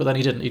to make, but then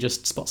he didn't. He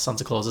just spots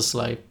Santa Claus's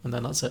sleigh, and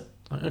then that's it.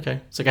 Like, okay,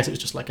 so I guess it was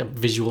just like a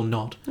visual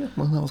nod. Yeah,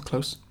 well, that was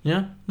close.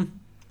 Yeah.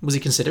 Was he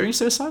considering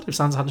suicide if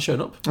Santa hadn't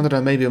shown up? I don't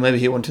know, maybe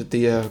he wanted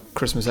the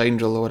Christmas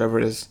angel or whatever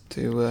it is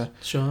to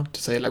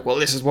say like, well,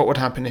 this is what would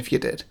happen if you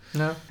did.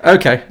 No.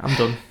 Okay, I'm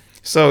done.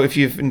 So if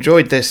you've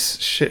enjoyed this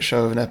shit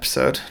show of an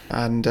episode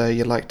and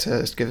you'd like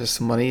to give us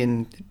some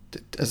money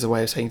as a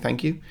way of saying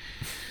thank you,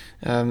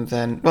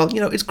 then, well,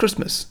 it's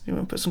Christmas. You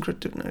want to put some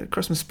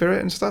Christmas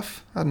spirit and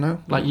stuff? I don't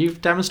know. Like you've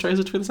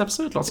demonstrated with this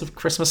episode? Lots of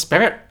Christmas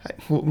spirit?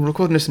 We're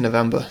recording this in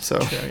November, so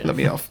let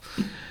me off.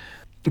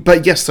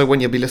 But yes, so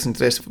when you'll be listening to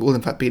this, it will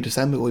in fact be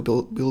December.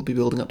 We'll be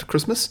building up to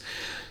Christmas.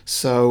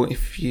 So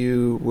if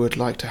you would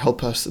like to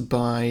help us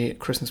buy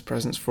Christmas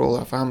presents for all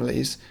our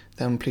families,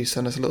 then please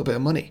send us a little bit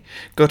of money.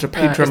 Go to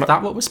Patreon. Is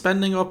that what we're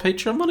spending our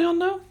Patreon money on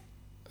now?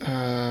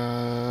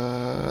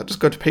 Just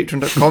go to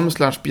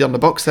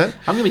patreon.com/beyondtheboxset.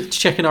 I'm going to be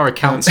checking our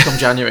accounts come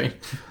January.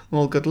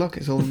 Well, good luck.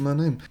 It's all in my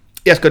name.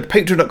 Yes, go to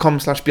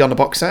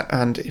patreon.com/beyondtheboxset,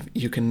 and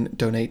you can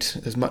donate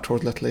as much or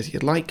as little as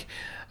you'd like.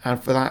 And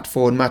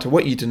for no matter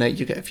what you donate,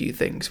 you get a few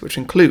things, which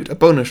include a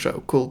bonus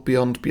show called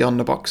Beyond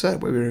the Box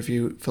Set, where we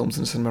review films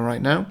in cinema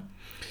right now.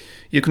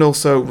 You can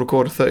also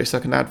record a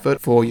 30-second advert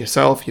for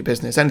yourself, your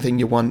business, anything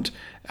you want,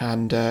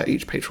 and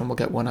each patron will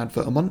get one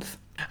advert a month.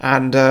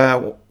 And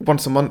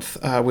once a month,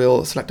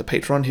 we'll select a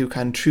patron who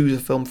can choose a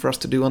film for us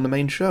to do on the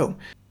main show,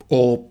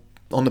 or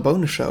on the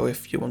bonus show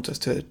if you want us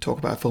to talk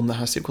about a film that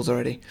has sequels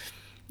already.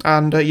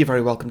 And you're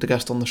very welcome to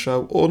guest on the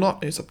show, or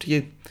not, it's up to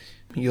you.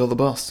 You're the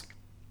boss.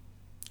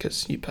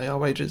 because you pay our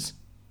wages.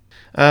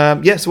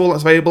 Yes, all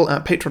that's available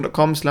at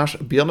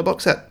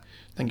patreon.com/beyondtheboxset.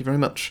 Thank you very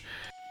much.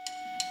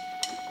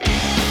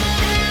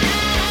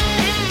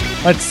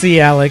 Let's see,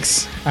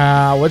 Alex.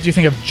 What do you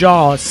think of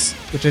Jaws,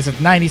 which is at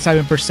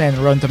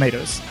 97% Rotten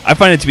Tomatoes? I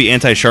find it to be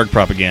anti-shark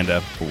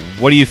propaganda.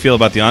 What do you feel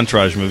about the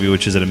Entourage movie,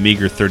 which is at a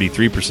meager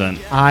 33%?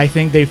 I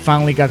think they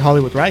finally got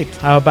Hollywood right.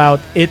 How about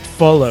It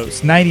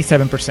Follows,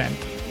 97%?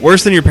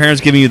 Worse than your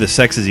parents giving you the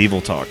sex is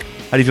evil talk.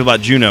 How do you feel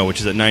about Juno, which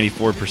is at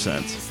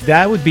 94%?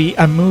 That would be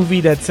a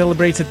movie that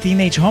celebrates a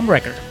teenage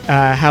homewrecker.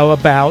 How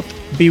about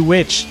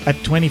Bewitched at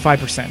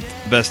 25%?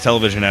 Best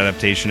television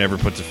adaptation ever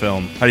put to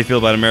film. How do you feel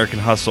about American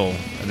Hustle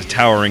at a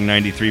towering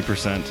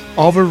 93%?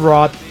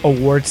 Overwrought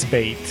awards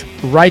bait.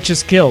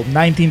 Righteous Kill,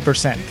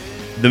 19%.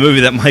 The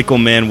movie that Michael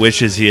Mann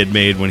wishes he had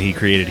made when he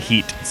created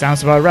Heat.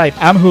 Sounds about right.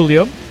 I'm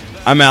Julio.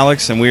 I'm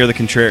Alex, and we are the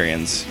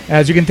Contrarians.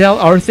 As you can tell,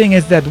 our thing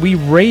is that we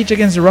rage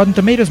against the Rotten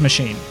Tomatoes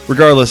machine.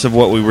 Regardless of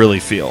what we really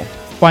feel.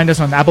 Find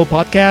us on Apple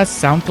Podcasts,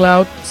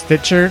 SoundCloud,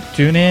 Stitcher,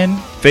 TuneIn,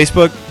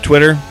 Facebook,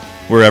 Twitter,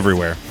 we're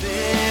everywhere.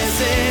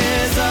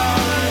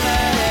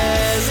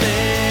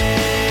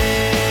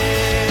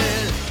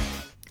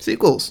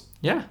 Sequels.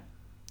 Yeah.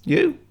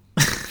 You.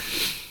 This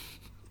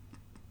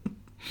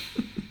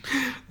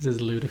is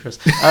ludicrous.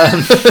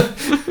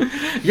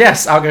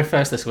 Yes, I'll go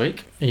first this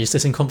week. Are you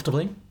sitting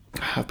comfortably?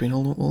 I have been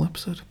all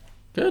episode.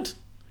 Good.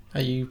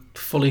 Are you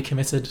fully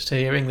committed to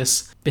hearing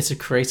this bit of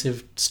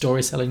creative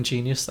storytelling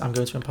genius that I'm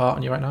going to impart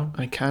on you right now?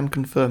 I can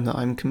confirm that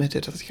I'm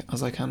committed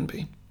as I can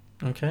be.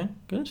 Okay,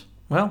 good.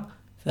 Well,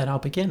 then I'll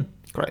begin.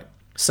 Great.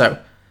 So,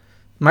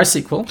 my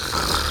sequel...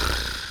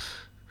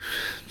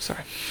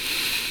 Sorry.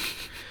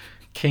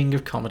 King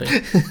of comedy.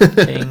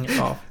 King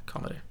of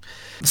comedy.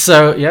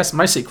 So, yes,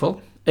 my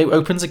sequel. It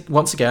opens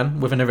once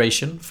again with a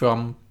narration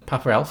from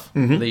Papa Elf,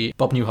 the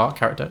Bob Newhart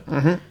character.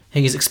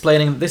 He's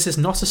explaining that this is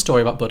not a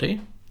story about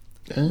Buddy.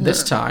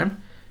 This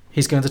time,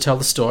 he's going to tell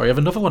the story of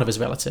another one of his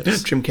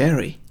relatives. Jim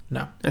Carrey.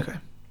 No. Okay.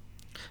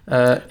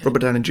 Robert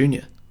Downey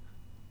Jr.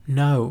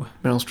 No.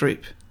 Meryl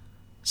Streep.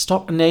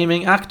 Stop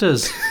naming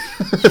actors.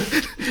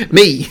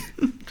 Me.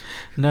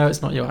 No,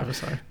 it's not you either,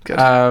 sorry. Good.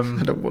 I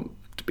don't want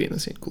to be in the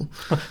sequel.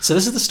 So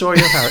this is the story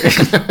of Harry.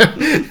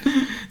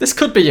 This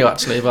could be you,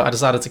 actually, but I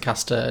decided to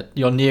cast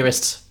your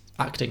nearest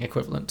acting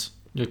equivalent.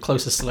 Your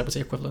closest celebrity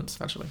equivalent,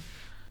 actually.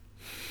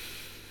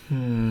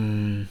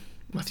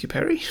 Matthew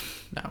Perry?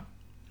 No.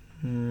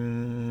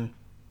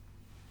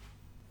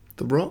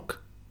 The Rock?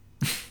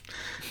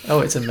 Oh,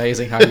 it's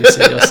amazing how you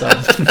see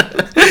yourself.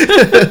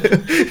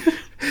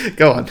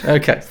 Go on.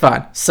 Okay,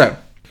 fine. So,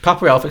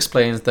 Papa Elf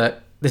explains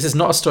that this is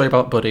not a story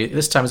about Buddy.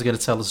 This time he's going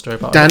to tell the story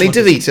about... Danny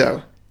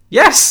DeVito?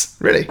 Yes!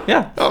 Really?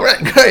 Yeah. All right,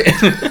 great.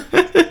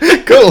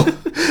 Cool.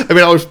 I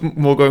mean, I was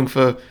more going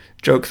for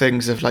joke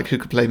things of, like, who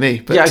could play me.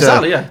 But, yeah,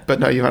 exactly, yeah.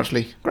 But no, you're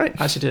actually... Great.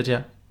 I actually did,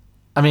 yeah.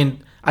 I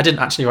mean, I didn't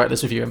actually write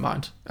this with you in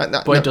mind.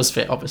 But it does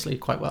fit, obviously,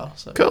 quite well.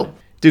 So, cool. Yeah.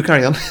 Do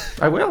carry on.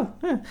 I will,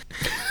 yeah.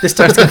 This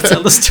time he's going to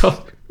tell the story.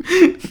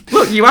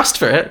 Look, you asked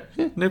for it.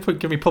 Yeah. No point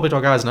giving me puppy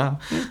dog eyes now.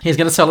 Yeah. He's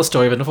going to tell the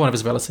story of another one of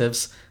his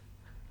relatives,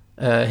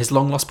 his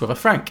long-lost brother,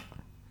 Frank.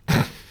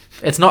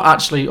 It's not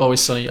actually Always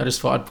Sunny. I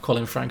just thought I'd call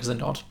him Frank as a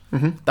nod.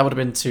 That would have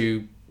been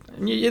too...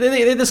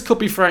 This could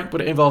be Frank,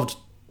 but it involved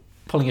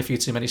pulling a few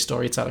too many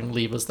storytelling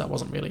levers that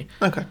wasn't really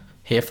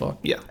here for.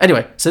 Yeah.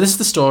 Anyway, so this is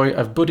the story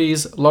of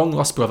Buddy's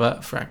long-lost brother,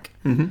 Frank.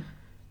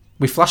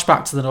 We flash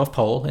back to the North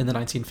Pole in the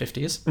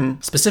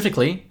 1950s,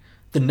 specifically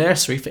the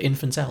nursery for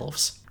infant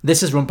elves.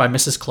 This is run by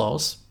Mrs.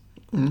 Claus,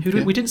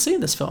 who we didn't see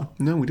in this film.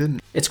 No, we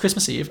didn't. It's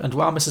Christmas Eve, and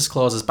while Mrs.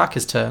 Claus's back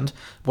is turned,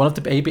 one of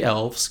the baby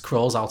elves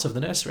crawls out of the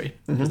nursery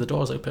because the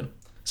door's open.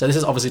 So this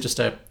is obviously just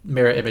a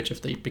mirror image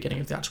of the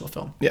beginning of the actual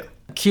film. Yeah.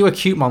 Cue a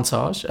cute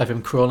montage of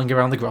him crawling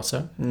around the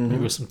grotto,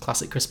 maybe with some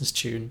classic Christmas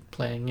tune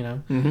playing, you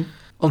know,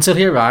 until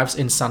he arrives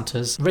in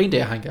Santa's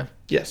reindeer hangar.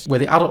 Yes. Where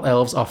the adult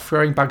elves are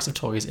throwing bags of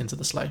toys into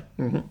the sleigh.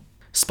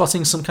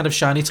 Spotting some kind of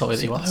shiny toy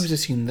that he wants. I was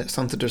assuming that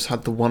Santa just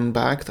had the one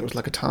bag that was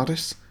like a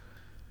TARDIS.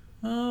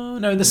 Oh,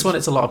 no, in this one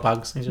it's a lot of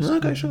bags. He's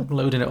just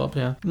loading it up,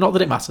 yeah. Not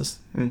that it matters.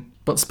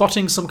 But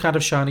spotting some kind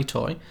of shiny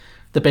toy,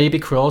 the baby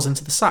crawls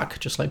into the sack,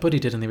 just like Buddy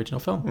did in the original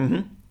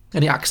film.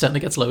 And he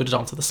accidentally gets loaded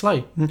onto the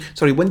sleigh.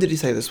 Sorry, when did he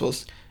say this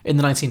was? In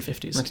the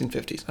 1950s.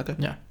 1950s, okay.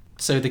 Yeah.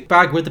 So the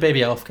bag with the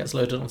baby elf gets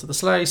loaded onto the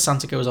sleigh,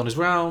 Santa goes on his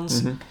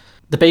rounds.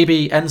 The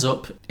baby ends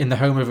up in the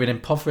home of an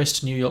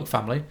impoverished New York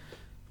family,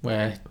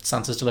 where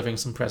Santa's delivering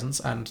some presents,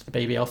 and the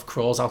baby elf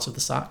crawls out of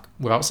the sack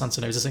without Santa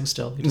noticing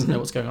still. He doesn't know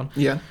what's going on.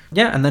 Yeah.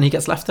 Yeah, and then he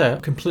gets left there,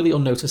 completely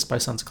unnoticed by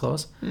Santa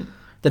Claus.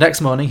 The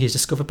next morning, he's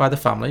discovered by the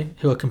family,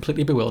 who are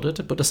completely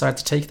bewildered, but decide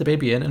to take the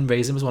baby in and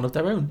raise him as one of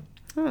their own.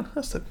 Oh,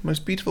 that's the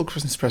most beautiful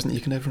Christmas present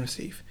you can ever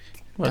receive.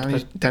 What,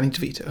 Danny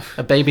DeVito.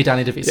 A baby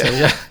Danny DeVito,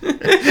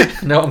 yeah.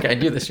 No, I'm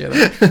getting you this year,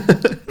 though.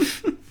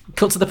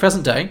 Cut to the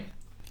present day,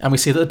 and we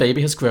see that the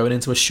baby has grown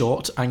into a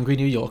short, angry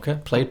New Yorker,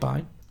 played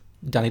by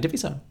Danny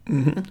DeVito.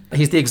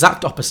 He's the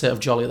exact opposite of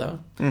jolly, though.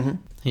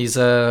 He's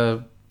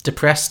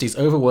depressed, he's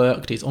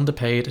overworked, he's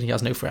underpaid, and he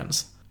has no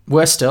friends.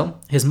 Worse still,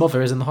 his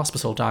mother is in the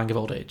hospital dying of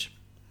old age.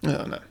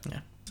 Oh, no. Yeah.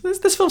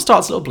 this film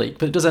starts a little bleak,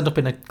 but it does end up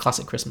in a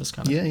classic Christmas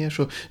kind of. Yeah,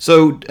 sure.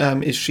 So,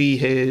 is she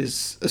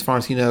his, as far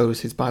as he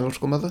knows, his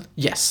biological mother?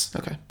 Yes.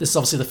 Okay. This is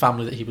obviously the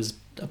family that he was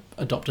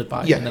adopted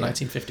by in the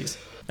 1950s.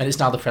 And it's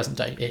now the present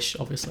day-ish,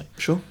 obviously.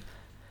 Sure.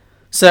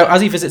 So,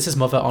 as he visits his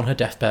mother on her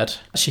deathbed,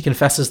 she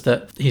confesses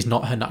that he's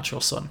not her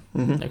natural son.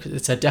 Mm-hmm.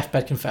 It's her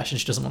deathbed confession.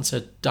 She doesn't want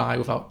to die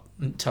without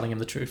telling him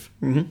the truth.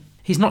 Mm-hmm.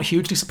 He's not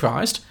hugely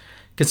surprised,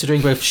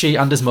 considering both she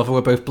and his mother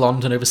were both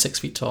blonde and over 6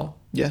 feet tall.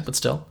 Yeah. But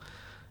still.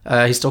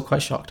 He's still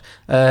quite shocked.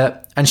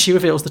 And she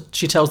tells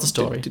the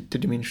story.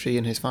 Did you mean she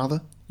and his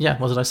father? Yeah,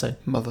 what did I say?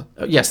 Mother.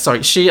 Yes,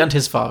 sorry, she and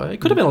his father.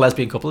 It could have been a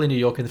lesbian couple in New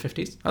York in the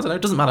 50s. I don't know,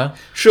 it doesn't matter.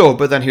 Sure,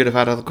 but then he would have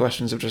had other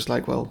questions of just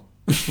like, well,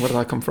 where did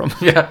I come from?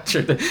 Yeah,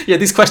 true. Yeah,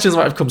 these questions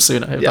might have come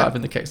sooner if that had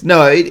been the case.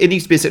 No, it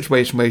needs to be a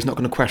situation where he's not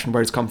going to question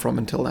where he's come from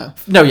until now.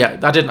 No, yeah,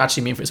 I didn't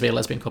actually mean for it to be a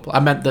lesbian couple.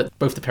 I meant that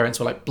both the parents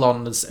were like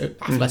blonde,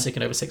 athletic,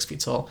 and over 6 feet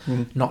tall.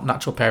 Not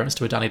natural parents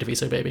to a Danny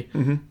DeVito baby.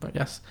 But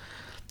yes.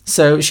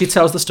 So she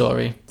tells the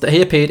story that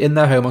he appeared in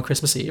their home on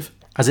Christmas Eve,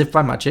 as if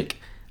by magic,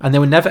 and they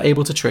were never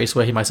able to trace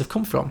where he might have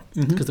come from,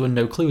 because there were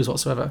no clues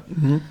whatsoever.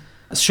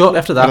 Shortly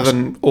after that... Other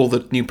than all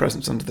the new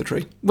presents under the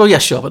tree. Well, yeah,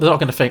 sure, but they're not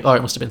going to think, oh,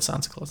 it must have been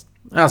Santa Claus.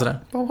 I don't know.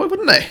 Well, why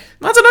wouldn't they?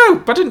 I don't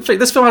know. I didn't think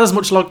this film had as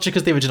much logic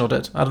as the original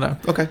did. I don't know.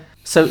 Okay.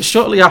 So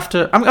shortly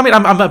after...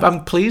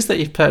 I'm pleased that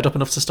you've paired up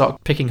enough to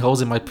start picking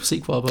holes in my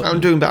sequel, but... I'm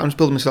doing that. I'm just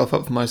building myself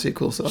up for my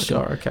sequel, so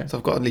okay. So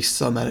I've got at least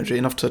some energy,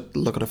 enough to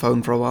look at a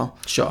phone for a while.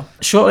 Sure.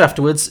 Shortly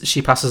afterwards,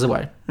 she passes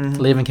away,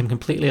 leaving him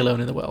completely alone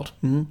in the world.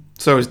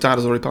 So his dad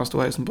has already passed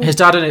away at some point? His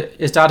dad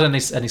and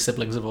any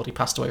siblings have already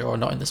passed away or are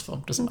not in this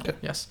film. Doesn't matter.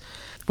 Yes.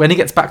 When he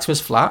gets back to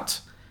his flat,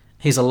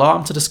 he's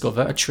alarmed to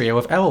discover a trio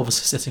of elves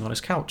sitting on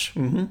his couch.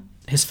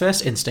 His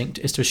first instinct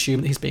is to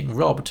assume that he's being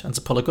robbed and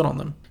to pull a gun on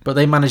them, but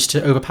they manage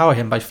to overpower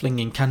him by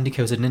flinging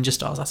candy-coated ninja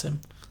stars at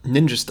him.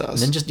 Ninja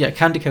stars?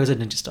 Candy-coated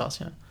ninja stars,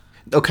 yeah.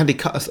 Oh, I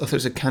thought it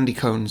was candy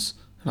cones.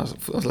 And I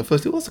was like,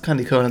 first, what's a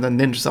candy cone? And then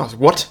ninja stars.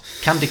 What?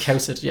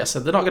 Candy-coated, yeah, so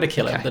they're not going to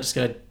kill him. They're just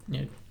going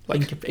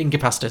to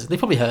incapacitate him. They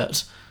probably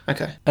hurt.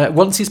 Okay.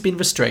 Once he's been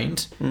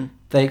restrained,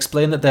 they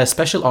explain that they're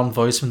special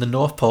envoys from the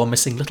North Pole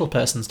Missing Little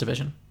Persons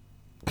Division.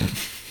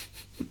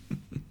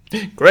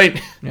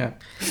 Great. Yeah.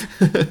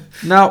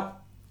 Now,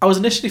 I was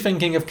initially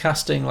thinking of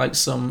casting like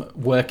some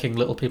working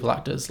little people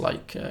actors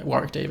like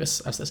Warwick Davis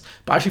as this,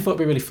 but I actually thought it'd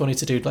be really funny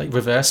to do like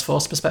reverse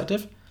Force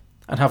perspective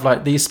and have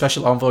like these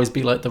special envoys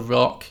be like The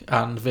Rock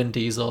and Vin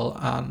Diesel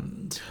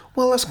and...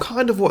 Well, that's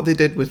kind of what they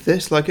did with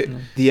this. Like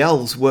the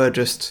elves were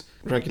just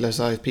regular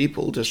sized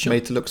people, just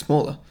made to look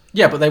smaller.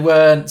 Yeah, but they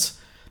weren't...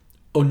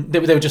 They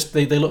were just...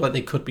 They looked like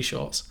they could be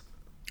shorts.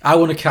 I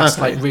want to cast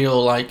like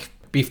real like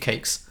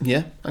beefcakes.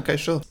 Yeah, okay,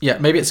 sure. Yeah,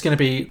 maybe it's going to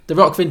be The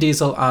Rock, Vin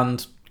Diesel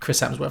and Chris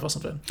Hemsworth or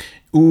something.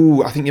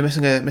 Ooh, I think you're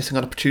missing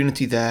an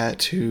opportunity there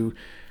to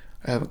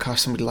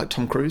cast somebody like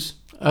Tom Cruise.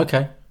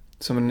 Okay.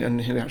 Someone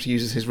who actually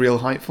uses his real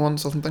height for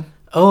once or something.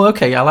 Oh,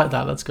 okay, yeah, I like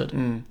that. That's good.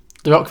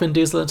 The Rock, Vin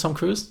Diesel and Tom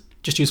Cruise?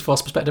 Just use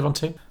Force perspective on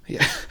two?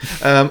 Yeah.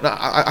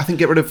 I think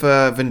get rid of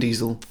Vin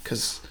Diesel,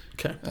 because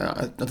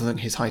I don't think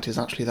his height is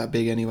actually that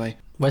big anyway.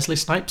 Wesley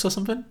Snipes or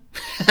something?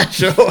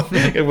 Sure.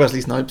 Get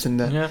Wesley Snipes in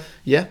there.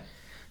 Yeah.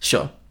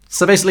 Sure.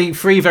 So basically,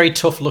 3 very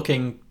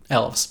tough-looking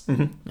elves.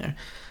 Yeah.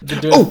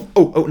 No.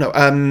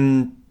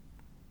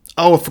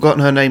 I've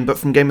forgotten her name, but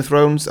from Game of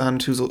Thrones,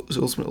 and who's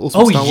also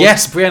Star Wars.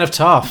 Yes, Brienne of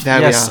Tarth. There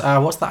we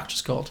are. What's that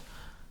actress called?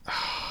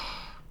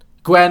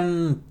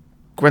 Gwendolyn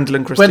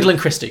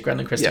Christie.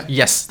 Yeah.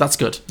 Yes, that's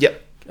good.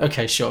 Yep.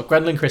 Okay, sure.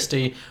 Gwendolyn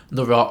Christie,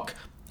 The Rock,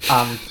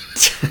 and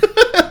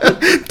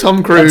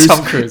Tom Cruise.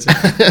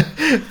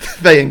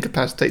 They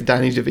incapacitate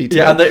Danny DeVito.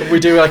 Yeah, and we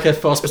do like a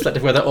Force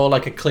perspective where they're all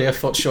like a clear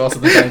foot shorter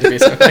than Danny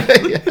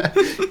DeVito. Yeah.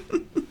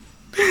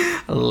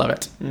 I love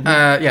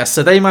it.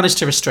 So they managed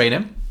to restrain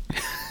him.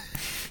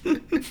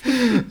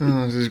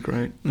 Oh, this is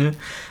great. Yeah.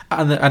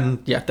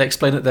 And they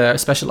explain that they're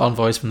special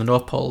envoys from the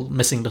North Pole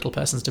Missing Little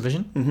Persons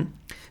Division.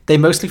 They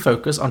mostly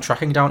focus on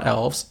tracking down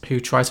elves who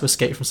try to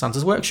escape from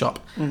Santa's workshop,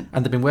 and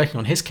they've been working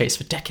on his case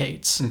for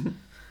decades.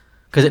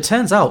 Because it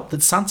turns out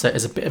that Santa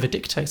is a bit of a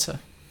dictator.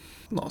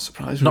 Not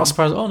surprised. Not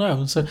surprised. Oh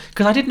no! So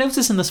because I did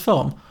notice in this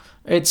film,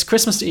 it's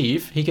Christmas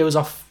Eve. He goes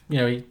off.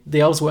 The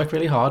elves work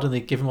really hard, and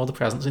they give him all the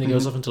presents, and he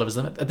goes off and delivers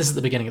them. This is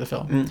the beginning of the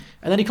film, and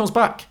then he comes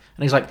back,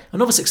 and he's like,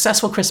 "Another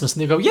successful Christmas,"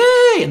 and they go,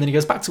 "Yay!" And then he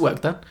goes back to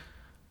work. Then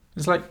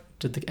it's like,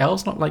 did the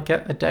elves not like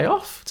get a day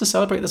off to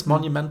celebrate this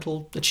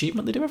monumental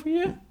achievement they do every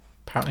year?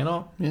 Apparently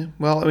not. Yeah.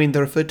 Well, I mean,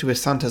 they're referred to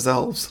as Santa's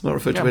elves, not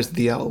referred to as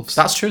the elves.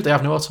 That's true. They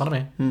have no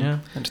autonomy. Yeah.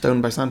 And just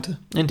owned by Santa.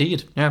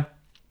 Indeed. Yeah.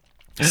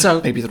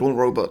 So maybe they're all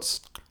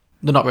robots.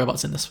 They're not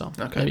robots in this film.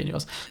 Okay. Maybe in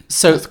yours.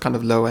 So that's the kind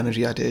of low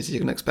energy ideas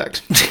you can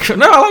expect.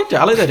 No, I liked it.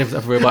 I like the idea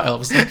of robot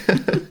elves.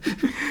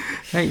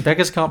 Hey,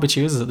 beggars can't be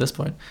choosers at this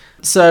point.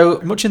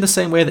 So, much in the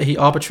same way that he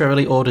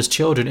arbitrarily orders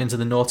children into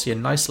the naughty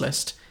and nice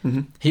list,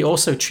 he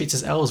also treats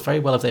his elves very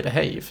well if they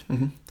behave.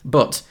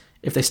 But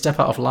if they step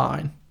out of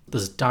line,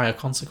 there's dire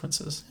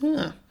consequences.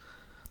 Yeah.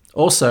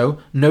 Also,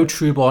 no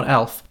true-born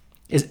elf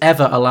is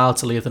ever allowed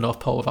to leave the North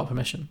Pole without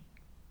permission.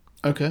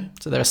 Okay.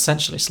 So they're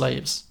essentially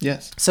slaves.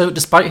 Yes. So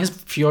despite his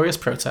furious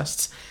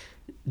protests,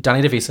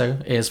 Danny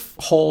DeVito is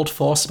hauled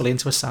forcibly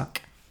into a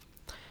sack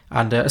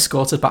and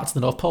escorted back to the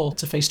North Pole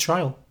to face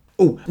trial.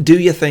 Oh, do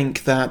you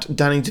think that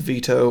Danny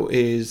DeVito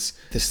is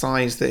the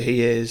size that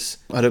he is,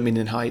 I don't mean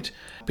in height,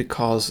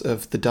 because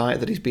of the diet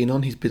that he's been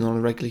on? He's been on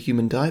a regular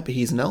human diet, but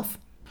he's an elf?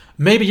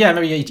 Maybe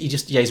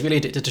he's really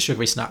addicted to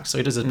sugary snacks, so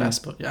he does his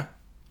best, but yeah.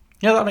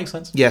 Yeah, that makes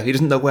sense. Yeah, he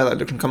doesn't know where that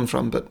addiction comes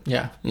from, but...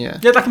 Yeah, Yeah.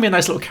 that can be a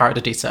nice little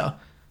character detail.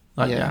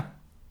 Yeah.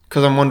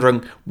 Because I'm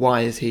wondering,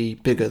 why is he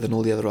bigger than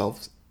all the other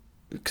elves?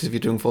 Because if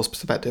you're doing false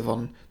perspective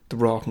on The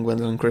Rock and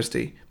Gwendolyn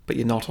Christie, but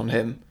you're not on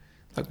him,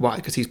 like, why?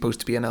 Because he's supposed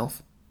to be an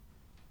elf.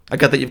 I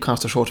get that you've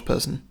cast a shorter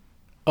person.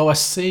 Oh, I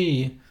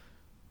see.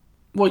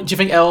 What, do you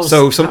think elves...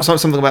 So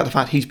something about the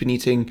fact he's been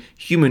eating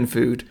human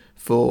food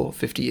for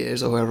 50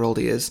 years, or however old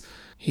he is,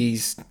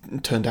 he's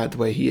turned out the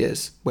way he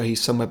is, where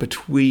he's somewhere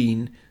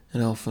between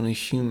an elf and a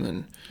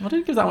human. I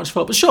didn't give that much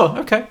thought, but sure,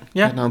 okay,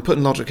 yeah. Now I'm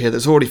putting logic here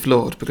that's already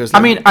flawed, because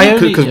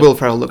because Will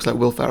Ferrell looks like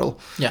Will Ferrell.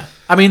 Yeah.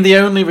 I mean, the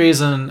only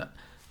reason...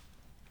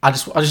 I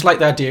just like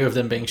the idea of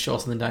them being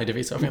shorter than Danny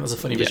DeVito. I think that's a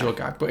funny visual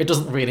gag, but it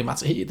doesn't really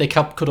matter. They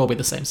could all be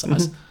the same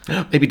size.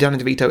 Mm-hmm. Maybe Danny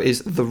DeVito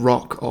is the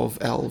Rock of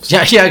elves.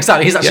 Yeah,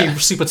 exactly. He's actually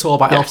super tall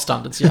by elf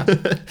standards. Yeah,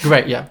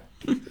 great. Yeah,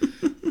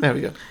 there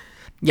we go.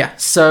 Yeah,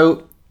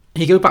 so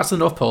he goes back to the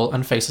North Pole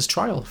and faces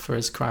trial for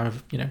his crime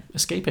of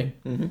escaping.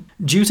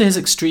 Mm-hmm. Due to his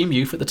extreme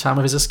youth at the time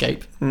of his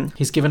escape,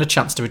 he's given a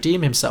chance to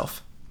redeem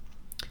himself.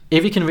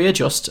 If he can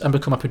readjust and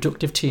become a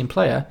productive team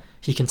player,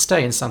 he can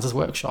stay in Santa's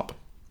workshop.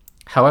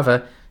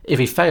 However, if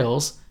he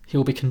fails, he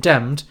will be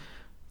condemned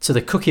to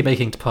the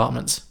cookie-making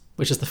department,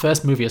 which, as the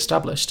first movie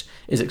established,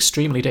 is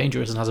extremely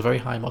dangerous and has a very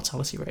high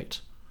mortality rate.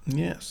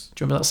 Yes.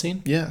 Do you remember that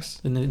scene? Yes.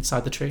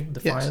 Inside the tree, the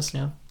fires,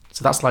 yeah.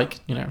 So that's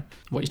like,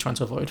 what he's trying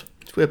to avoid.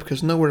 It's weird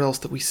because nowhere else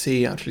that we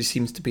see actually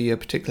seems to be a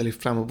particularly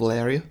flammable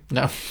area.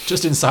 No,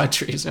 just inside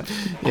trees, yeah.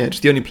 Yeah, it's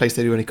the only place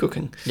they do any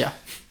cooking. Yeah.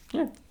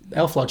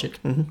 Elf logic.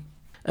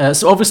 Mm-hmm.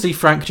 So obviously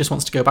Frank just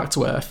wants to go back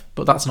to Earth,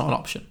 but that's not an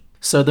option.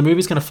 So the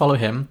movie's going to follow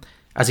him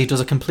as he does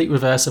a complete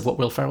reverse of what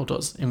Will Ferrell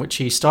does, in which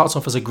he starts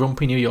off as a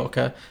grumpy New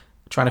Yorker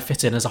trying to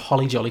fit in as a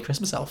holly jolly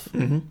Christmas elf.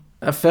 Mm-hmm.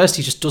 At first,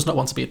 he just does not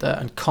want to be there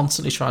and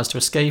constantly tries to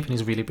escape, and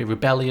he's really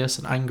rebellious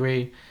and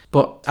angry.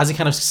 But as he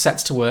kind of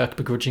sets to work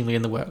begrudgingly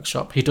in the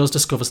workshop, he does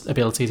discover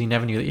abilities he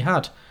never knew that he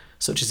had,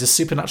 such as his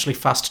supernaturally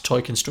fast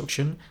toy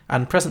construction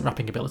and present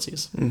wrapping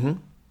abilities. Mm-hmm.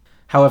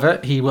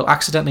 However, he will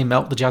accidentally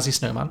melt the jazzy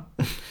snowman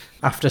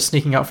after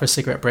sneaking out for a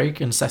cigarette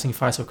break and setting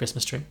fire to a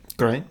Christmas tree.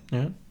 Great.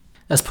 Yeah.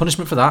 As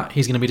punishment for that,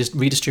 he's going to be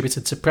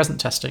redistributed to present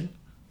testing,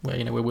 where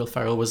Will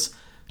Ferrell was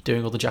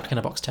doing all the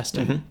Jack-in-a-Box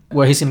testing,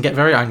 where he's going to get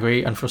very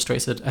angry and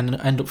frustrated and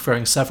end up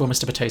throwing several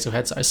Mr. Potato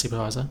Heads at his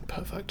supervisor.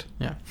 Perfect.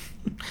 Yeah.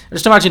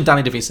 Just imagine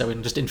Danny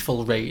DeVito in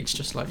full rage,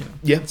 just like,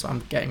 Yeah. That's what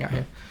I'm getting at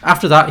here.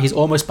 After that, he's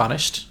almost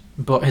banished,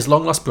 but his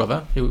long-lost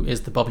brother, who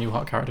is the Bob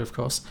Newhart character, of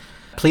course,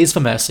 pleads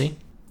for mercy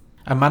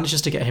and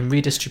manages to get him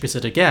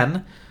redistributed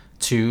again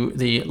to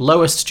the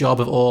lowest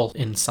job of all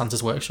in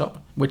Santa's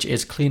workshop, which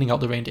is cleaning out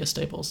the reindeer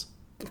stables.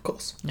 Of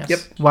course. Yes. Yep.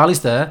 While he's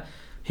there,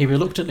 he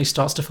reluctantly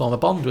starts to form a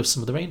bond with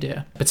some of the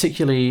reindeer,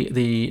 particularly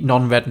the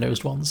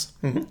non-red-nosed ones,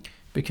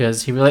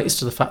 because he relates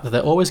to the fact that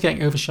they're always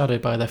getting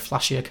overshadowed by their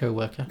flashier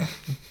co-worker.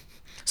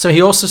 So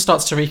he also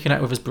starts to reconnect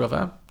with his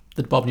brother,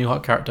 the Bob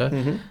Newhart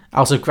character,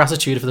 out of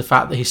gratitude for the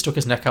fact that he stuck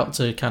his neck out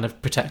to kind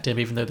of protect him,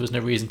 even though there was no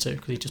reason to,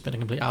 because he'd just been a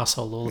complete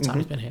arsehole all the time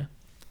he's been here.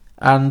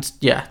 And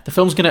yeah, the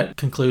film's going to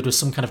conclude with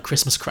some kind of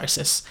Christmas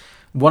crisis.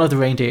 One of the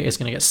reindeer is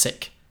going to get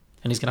sick,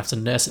 and he's going to have to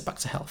nurse it back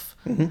to health.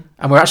 And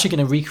we're actually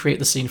going to recreate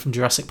the scene from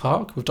Jurassic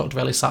Park with Dr.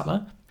 Ellie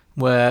Sattler,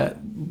 where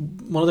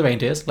one of the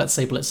reindeers, let's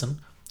say Blitzen,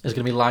 is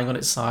going to be lying on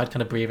its side,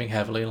 kind of breathing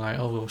heavily, like,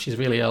 oh, well, she's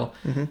really ill.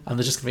 And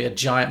there's just going to be a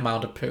giant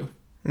mound of poo.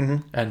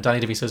 And Danny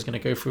DeVito is going to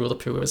go through all the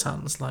poo with his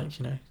hands, like, he's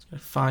going to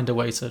find a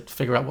way to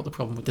figure out what the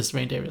problem with this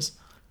reindeer is.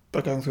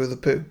 By going through the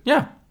poo?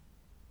 Yeah.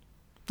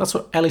 That's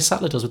what Ellie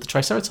Sattler does with the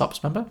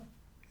Triceratops, remember?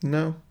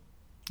 No.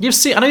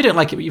 I know you don't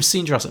like it, but you've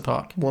seen Jurassic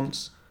Park.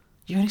 Once.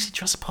 You only seen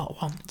Jurassic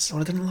Park once. Oh,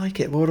 I didn't like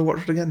it. Why would I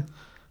watch it again?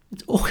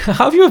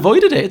 How have you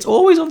avoided it? It's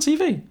always on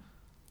TV.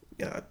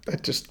 Yeah, I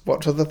just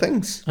watch other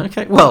things.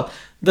 Okay, well,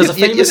 there's a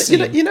famous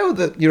scene. You know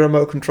that your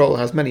remote control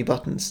has many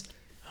buttons.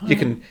 You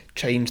can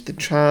change the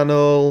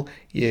channel,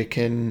 you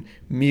can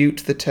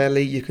mute the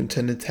telly, you can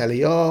turn the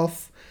telly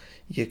off,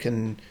 you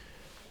can,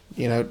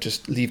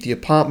 just leave the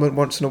apartment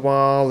once in a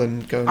while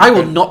and go... I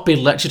will not be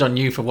lectured on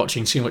you for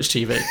watching too much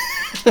TV.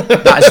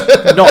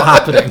 That is not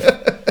happening.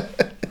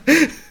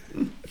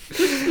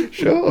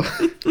 Sure.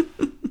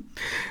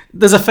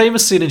 There's a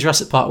famous scene in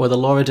Jurassic Park where the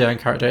Laura Dern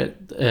character,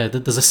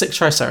 there's a sick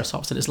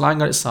Triceratops and it's lying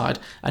on its side,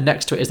 and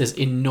next to it is this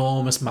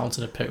enormous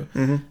mountain of poo.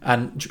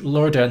 And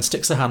Laura Dern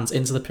sticks her hands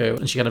into the poo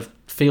and she kind of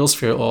feels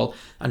through it all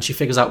and she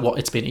figures out what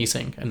it's been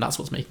eating, and that's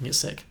what's making it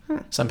sick.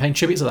 So I'm paying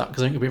tribute to that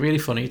because I think it'd be really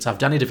funny to have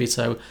Danny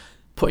DeVito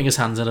putting his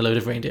hands in a load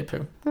of reindeer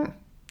poo.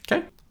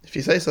 Okay? If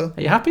you say so.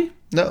 Are you happy?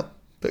 No,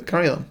 but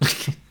carry on.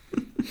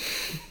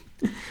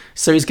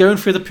 So he's going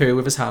through the poo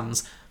with his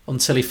hands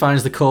until he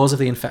finds the cause of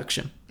the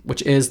infection.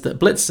 which is that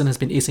Blitzen has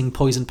been eating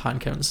poisoned pine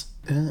cones.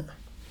 Yeah.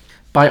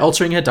 By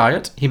altering her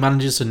diet, he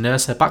manages to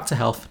nurse her back to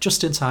health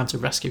just in time to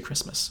rescue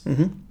Christmas.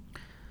 Mm-hmm.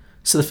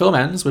 So the film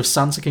ends with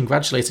Santa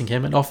congratulating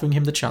him and offering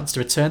him the chance to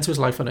return to his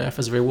life on Earth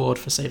as a reward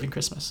for saving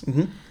Christmas.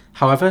 Mm-hmm.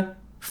 However,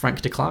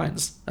 Frank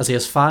declines, as he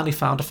has finally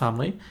found a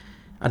family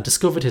and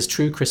discovered his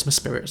true Christmas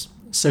spirit.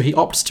 So he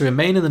opts to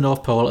remain in the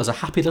North Pole as a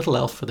happy little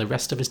elf for the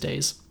rest of his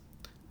days.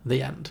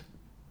 The end.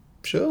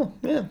 Sure,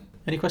 yeah.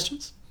 Any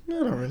questions?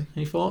 No, not really.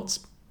 Any thoughts?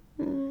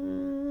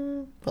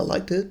 I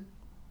liked it.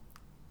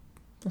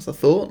 That's a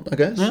thought, I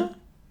guess. Yeah.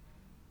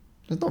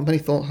 There's not many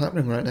thoughts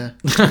happening right now.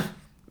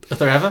 Are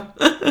there ever?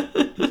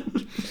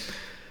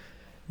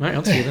 Right,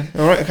 on to you then.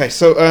 All right, okay.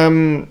 So,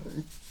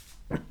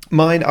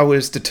 mine, I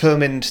was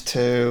determined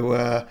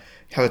to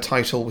have a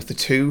title with the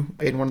 2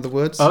 in one of the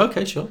words. Oh,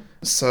 okay, sure.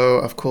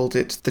 So I've called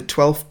it The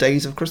 12th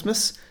Days of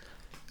Christmas,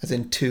 as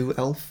in 2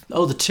 elf.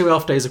 Oh, The 2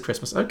 Elf Days of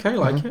Christmas. Okay,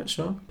 like it,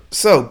 sure.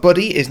 So,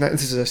 Buddy is now,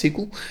 this is a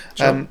sequel,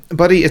 Sure.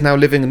 Buddy is now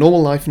living a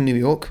normal life in New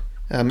York,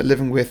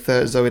 living with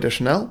Zoe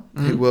Deschanel,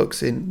 who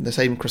works in the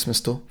same Christmas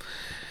store,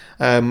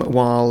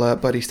 while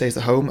Buddy stays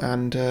at home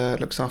and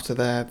looks after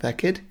their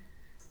kid,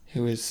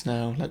 who is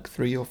now like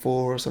 3 or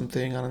 4 or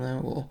something, I don't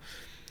know, or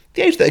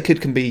the age that a kid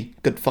can be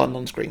good fun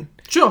on screen.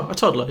 Sure, a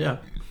toddler, yeah.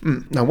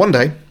 Now, one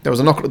day, there was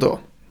a knock at the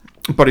door.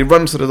 Buddy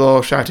runs to the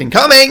door, shouting,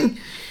 "Coming!"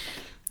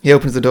 He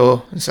opens the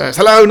door and says,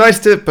 "Hello, nice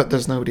to..." But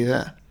there's nobody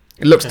there.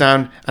 He looks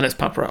down, and it's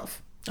Papa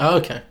Elf. Oh,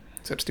 okay.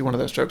 So to do one of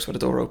those jokes where the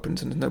door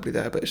opens and there's nobody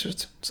there, but it's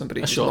just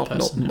somebody A short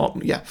person,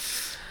 yeah.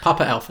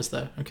 Papa Elf is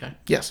there, okay.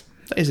 Yes,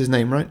 that is his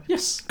name, right?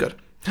 Yes. Good.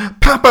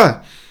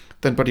 Papa!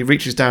 Then Buddy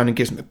reaches down and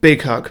gives him a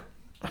big hug.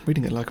 I'm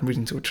reading it like I'm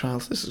reading to a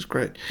child. This is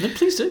great. No,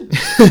 please do.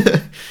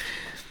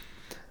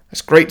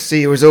 It's great to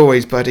see you as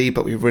always, Buddy,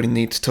 but we really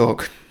need to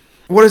talk.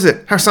 What is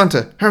it? How's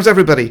Santa? How's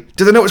everybody?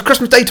 Do they know it's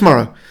Christmas Day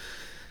tomorrow?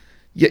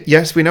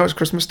 Yes, we know it's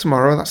Christmas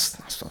tomorrow.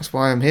 That's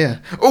why I'm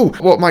here. Oh,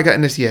 what am I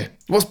getting this year?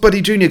 What's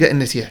Buddy Jr. getting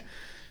this year?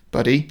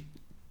 Buddy,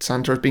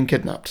 Santa has been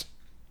kidnapped.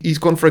 He's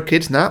gone for a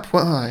kid's nap?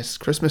 Well, it's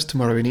Christmas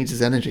tomorrow. He needs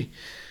his energy.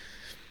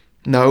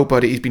 No,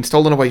 Buddy, he's been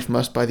stolen away from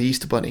us by the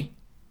Easter Bunny.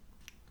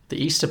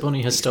 The Easter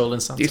Bunny has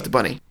stolen Santa. The Easter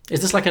Bunny.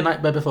 Is this like a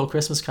Nightmare Before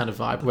Christmas kind of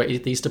vibe, where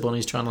the Easter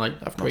Bunny's trying to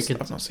like break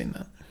it? I've not seen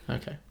that.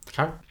 Okay.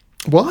 Carry.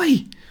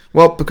 Why?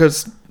 Well,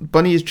 because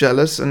Bunny is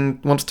jealous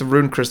and wants to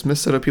ruin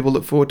Christmas so that people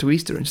look forward to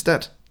Easter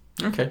instead.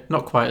 Okay,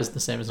 not quite as the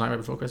same as Nightmare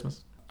Before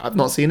Christmas. I've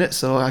not seen it,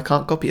 so I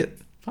can't copy it.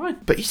 Fine.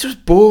 But Easter's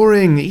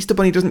boring. Easter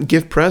Bunny doesn't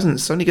give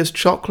presents, only gives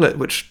chocolate,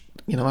 which,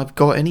 I've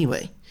got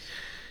anyway.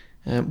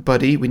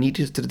 Buddy, we need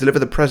you to deliver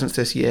the presents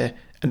this year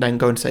and then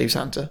go and save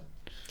Santa.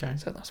 Okay.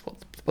 So that's what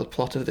the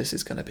plot of this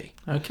is going to be.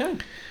 Okay.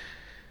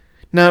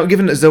 Now,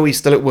 given that Zoe's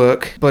still at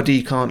work,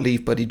 Buddy can't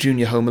leave Buddy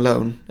Jr. home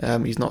alone.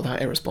 He's not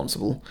that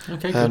irresponsible.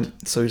 Okay, good.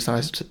 So he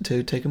decides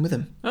to take him with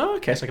him. Oh,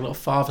 okay. It's like a little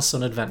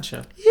father-son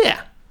adventure.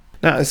 Yeah.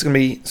 Now, this is going to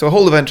be a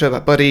whole adventure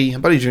about Buddy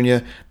and Buddy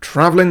Jr.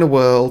 travelling the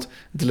world,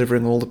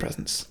 delivering all the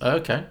presents.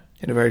 Okay.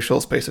 In a very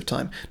short space of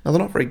time. Now,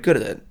 they're not very good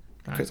at it,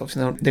 because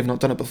obviously they've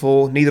not done it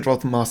before. Neither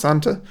of them are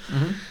Santa.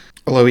 Mm-hmm.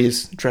 Although he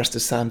is dressed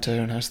as Santa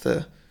and has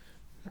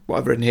what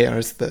I've written here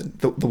is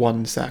the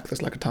one sack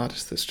that's like a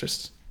TARDIS that's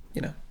just,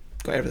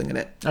 got everything in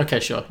it. Okay,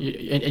 sure.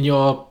 In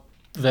your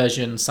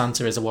version,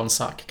 Santa is a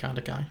one-sack kind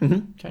of guy.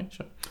 Mm-hmm. Okay,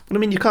 sure. But I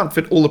mean, you can't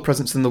fit all the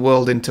presents in the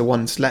world into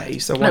one sleigh,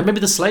 so... No, maybe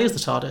the sleigh is the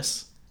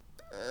TARDIS.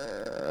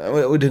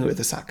 We're doing it with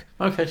the sack.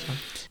 Okay, sure.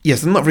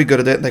 Yes, they're not very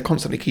good at it. They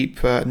constantly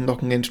keep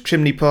knocking into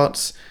chimney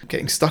pots,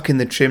 getting stuck in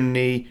the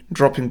chimney,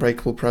 dropping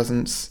breakable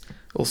presents,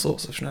 all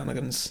sorts of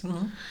shenanigans.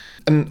 Mm-hmm.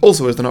 And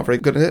also, as they're not very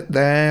good at it,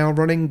 they are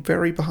running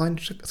very behind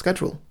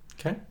schedule.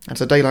 Okay. And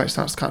so daylight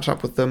starts to catch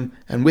up with them,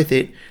 and with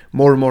it,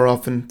 more and more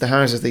often, the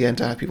houses they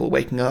enter have people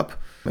waking up,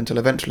 until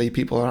eventually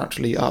people are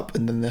actually up,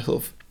 and then they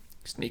sort of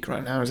sneak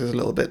around houses a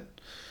little bit.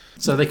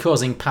 So they're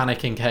causing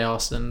panic and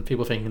chaos and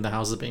people thinking the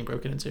houses are being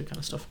broken into kind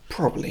of stuff.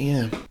 Probably,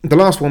 yeah. The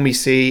last one we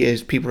see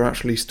is people are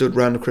actually stood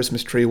around a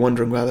Christmas tree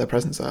wondering where their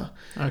presents are.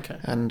 Okay.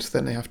 And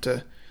then they have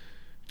to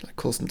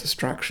cause some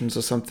distractions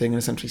or something and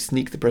essentially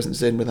sneak the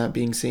presents in without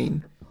being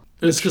seen.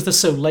 It's because they're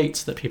so late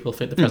that people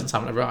think the presents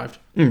haven't arrived.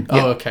 Yeah.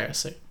 Oh, okay, I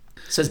see.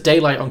 So it's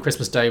daylight on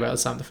Christmas Day by the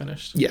time they're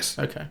finished? Yes.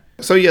 Okay.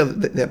 So yeah,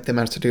 they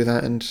managed to do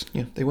that and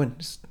they win.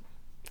 It's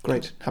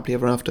great. Happily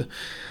ever after.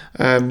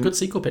 Good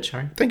sequel pitch,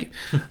 Harry. Thank you.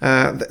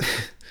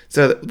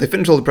 So they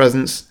finish all the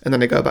presents and then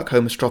they go back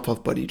home and drop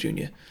off Buddy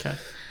Jr.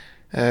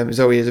 Okay.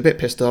 Zoe is a bit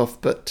pissed off,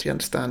 but she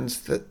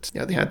understands that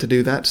they had to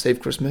do that to save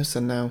Christmas,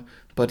 and now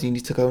Buddy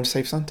needs to go and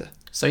save Santa.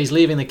 So he's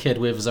leaving the kid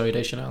with Zoe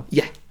Deschanel?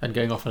 Yeah. And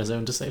going off on his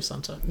own to save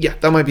Santa? Yeah,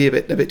 that might be a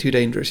bit too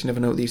dangerous. You never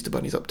know what the Easter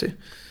Bunny's up to.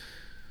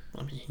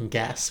 I mean, you can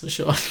guess, for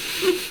sure. What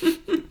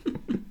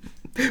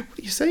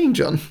are you saying,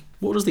 John?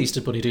 What does the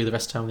Easter Bunny do the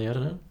rest of the time of the year? I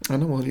don't know. I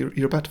know, well,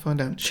 you're about to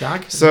find out.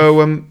 Shag?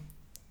 So,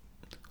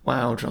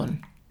 wow,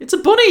 John. It's a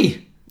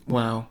bunny!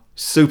 Wow.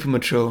 Super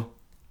mature.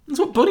 That's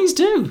what bunnies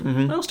do.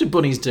 Mm-hmm. What else do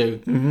bunnies do?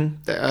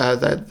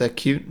 Mm-hmm. They're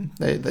cute.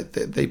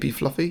 They be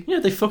fluffy. Yeah,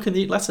 they fucking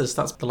eat lettuce.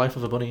 That's the life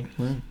of a bunny.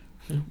 Wow.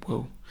 Yeah.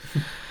 Whoa.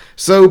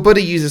 So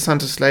Buddy uses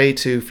Santa's sleigh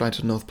to fly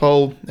to the North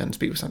Pole and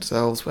speak with Santa's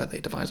elves, where they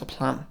devise a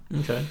plan.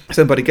 Okay.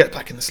 So Buddy gets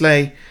back in the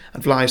sleigh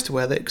and flies to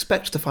where they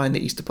expect to find the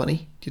Easter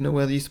Bunny. Do you know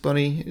where the Easter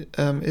Bunny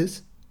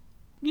is?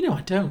 You know,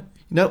 I don't.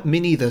 No, me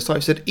neither. So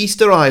I've said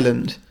Easter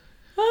Island.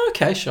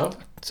 Okay, sure.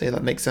 Say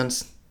that makes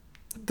sense.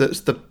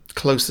 That's the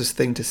closest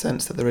thing to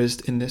sense that there is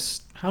in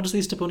this. How does the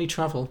Easter Bunny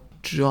travel?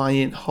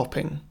 Giant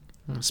hopping.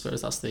 I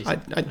suppose that's the...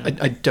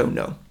 I don't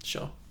know.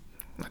 Sure.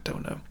 I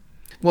don't know.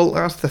 Well,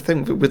 that's the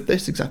thing with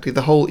this exactly.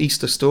 The whole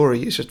Easter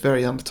story is just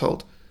very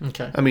undertold.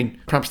 Okay. I mean,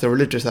 perhaps the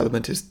religious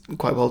element is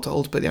quite well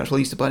told, but the actual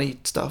Easter Bunny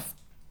stuff,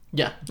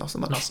 yeah, not so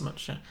much. Not so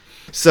much, yeah.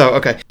 So,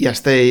 okay, yes,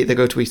 they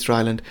go to Easter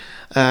Island.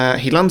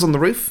 He lands on the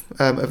roof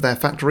of their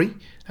factory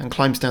and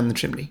climbs down the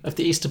chimney. Of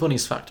the Easter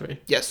Bunny's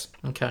factory? Yes.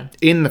 Okay.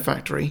 In the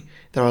factory,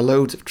 there are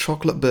loads of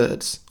chocolate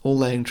birds, all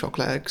laying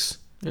chocolate eggs.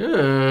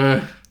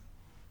 Ugh.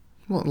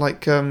 What,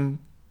 like in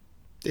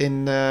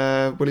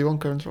Willy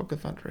Wonka and the Chocolate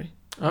Factory?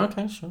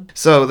 Okay, sure.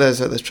 So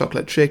there's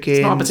chocolate chickens.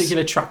 It's not a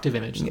particularly attractive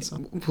image. That's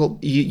all. Well,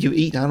 you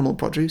eat animal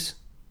produce.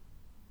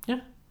 Yeah.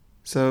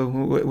 So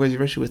where's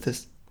your issue with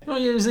this? Oh,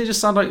 yeah, they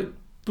just sound like a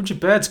bunch of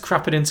birds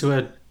crapping into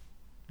a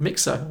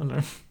mixer. I don't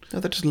know. No,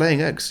 they're just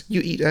laying eggs. You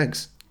eat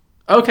eggs.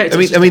 Okay.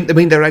 I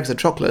mean, their eggs are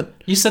chocolate.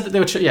 You said that they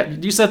were.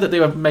 You said that they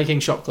were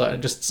making chocolate.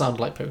 It just sounded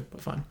like poo,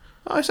 but fine.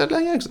 I said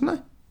laying eggs, didn't I?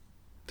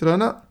 Did I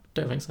not?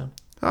 Don't think so.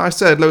 I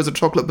said loads of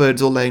chocolate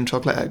birds all laying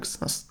chocolate eggs.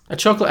 A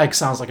chocolate egg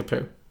sounds like a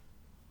poo.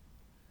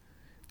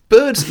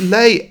 Birds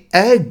lay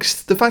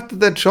eggs. The fact that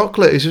they're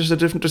chocolate is just a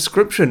different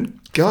description.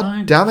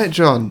 God damn it,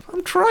 John.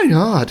 I'm trying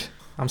hard.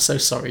 I'm so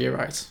sorry, you're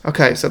right.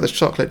 Okay, so there's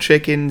chocolate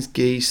chickens,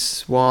 geese,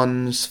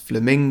 swans,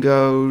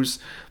 flamingos.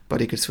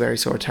 Buddy could swear he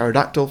saw a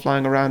pterodactyl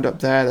flying around up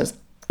there. There's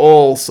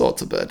all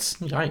sorts of birds.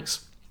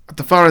 Yikes. At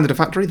the far end of the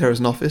factory, there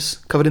is an office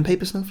covered in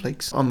paper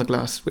snowflakes on the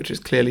glass, which is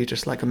clearly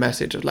just like a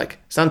message of like,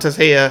 Santa's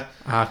here.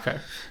 Okay.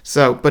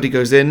 So Buddy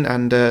goes in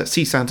and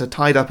sees Santa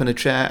tied up in a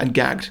chair and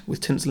gagged with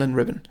tinsel and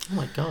ribbon. Oh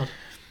my god.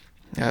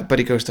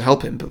 Buddy goes to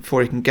help him, but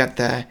before he can get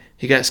there,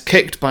 he gets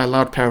kicked by a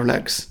loud pair of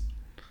legs,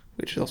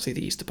 which is obviously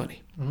the Easter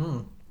Bunny.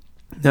 Mm.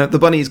 Now, the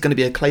bunny is going to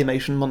be a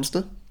claymation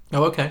monster.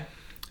 Oh, okay.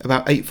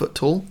 About 8 foot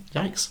tall.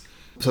 Yikes.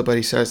 So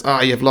Buddy says,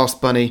 you've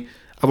lost, Bunny.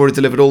 I've already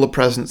delivered all the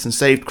presents and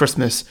saved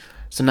Christmas,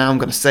 so now I'm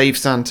going to save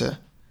Santa.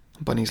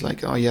 And Bunny's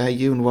like, oh yeah,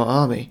 you and what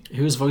army?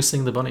 Who's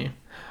voicing the bunny?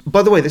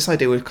 By the way, this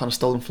idea was kind of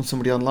stolen from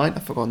somebody online.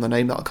 I've forgotten the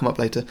name, that'll come up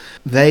later.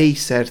 They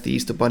said the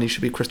Easter Bunny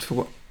should be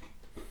Christopher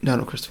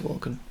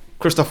Walken.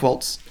 Christoph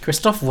Waltz.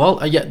 Christoph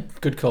Waltz? Yeah,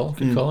 good call.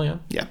 Good call, yeah.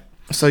 Yeah.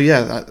 So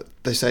yeah,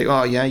 they say,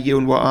 oh yeah, you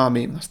and what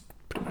army? That's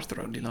pretty much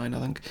their only line, I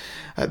think.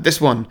 This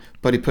one,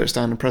 Buddy puts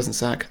down a present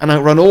sack and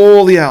outrun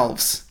all the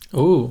elves.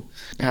 Ooh.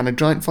 And a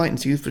giant fight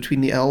ensues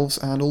between the elves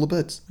and all the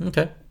birds.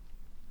 Okay.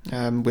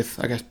 With,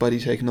 I guess, Buddy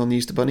taking on the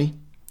Easter Bunny.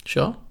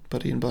 Sure.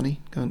 Buddy and Bunny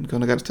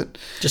going against it.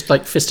 Just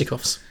like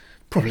fisticuffs?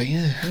 Probably,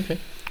 yeah. Okay.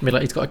 I mean,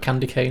 like he's got a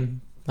candy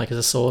cane, like as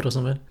a sword or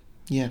something.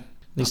 Yeah.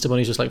 The Easter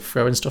Bunny's just like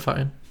throwing stuff at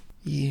him.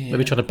 Yeah.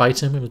 Maybe trying to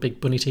bite him with his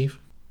big bunny teeth.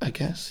 I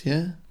guess,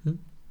 yeah.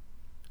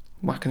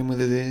 Whacking him with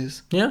his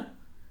ears. Yeah.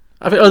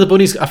 I feel like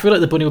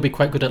the bunny would be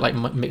quite good at like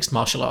mixed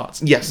martial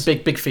arts. Yes.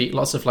 Big feet,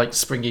 lots of like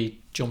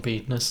springy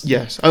jumpiness.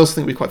 Yes. I also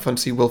think it'd be quite fun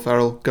to see Will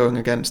Ferrell going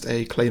against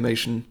a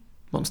claymation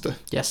monster.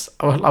 Yes.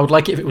 I would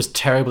like it if it was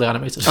terribly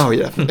animated. Oh,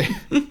 yeah, definitely.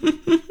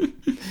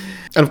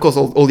 And of course,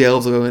 all the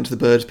elves are going into the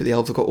birds, but the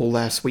elves have got all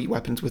their sweet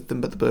weapons with them,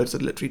 but the birds are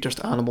literally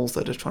just animals.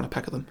 They're just trying to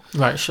peck at them.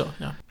 Right, sure,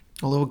 yeah.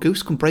 Although a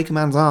goose can break a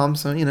man's arm,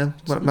 so, imagine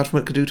what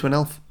it could do to an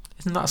elf.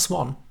 Isn't that a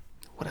swan?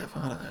 Whatever,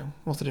 I don't know.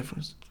 What's the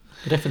difference?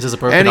 The difference is a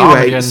broken arm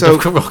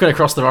and walking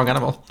across the wrong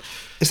animal.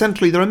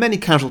 Essentially, there are many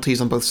casualties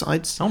on both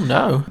sides. Oh,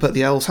 no. But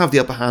the elves have the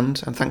upper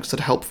hand, and thanks to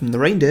the help from the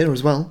reindeer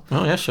as well.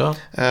 Oh, yeah, sure.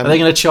 Are they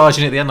going to charge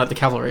in at the end like the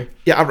cavalry?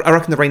 Yeah, I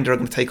reckon the reindeer are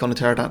going to take on the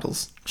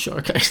pterodactyls. Sure,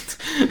 okay.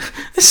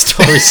 This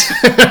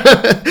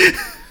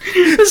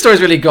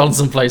story's really gone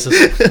some places.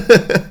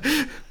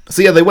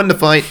 So yeah, they win the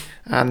fight,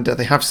 and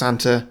they have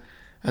Santa,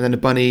 and then the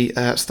bunny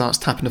starts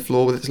tapping the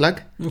floor with its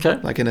leg. Okay.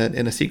 Like in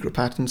a secret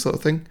pattern sort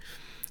of thing.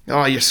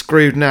 Oh, you're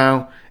screwed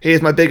now.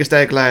 Here's my biggest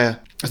egg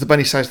layer. As the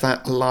bunny says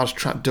that, a large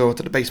trap door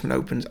to the basement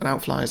opens, and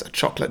out flies a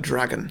chocolate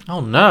dragon.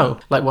 Oh no.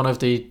 Like one of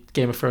the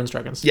Game of Thrones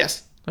dragons?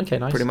 Yes. Okay,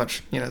 nice. Pretty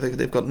much.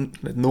 They've got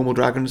normal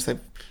dragons. They've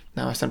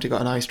now essentially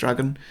got an ice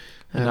dragon.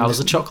 And now there's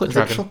a chocolate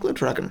dragon. A chocolate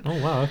dragon.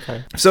 Oh, wow,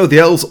 okay. So the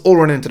elves all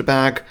run into the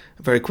bag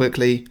very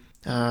quickly,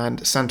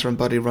 and Santa and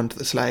Buddy run to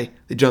the sleigh.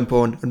 They jump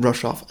on and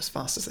rush off as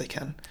fast as they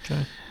can.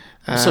 Okay.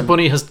 So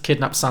Bunny has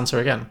kidnapped Santa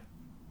again?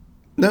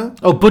 No.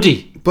 Oh,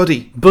 Buddy.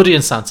 Buddy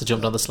and Santa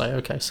jumped on the sleigh.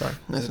 Okay, sorry.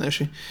 There's an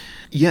issue.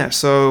 Yeah,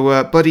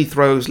 so Buddy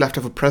throws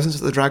leftover presents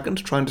at the dragon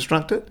to try and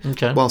distract it.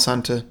 Okay. While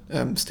Santa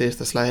steers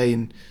the sleigh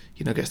and,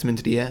 gets them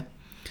into the air.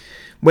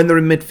 When they're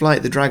in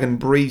mid-flight, the dragon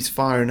breathes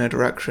fire in their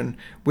direction,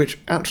 which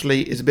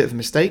actually is a bit of a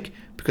mistake,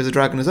 because the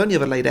dragon has only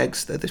ever laid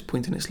eggs at this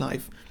point in its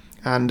life.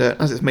 And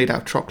as it's made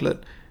out of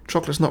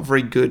chocolate's not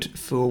very good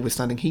for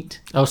withstanding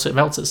heat. Oh, so it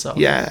melts itself?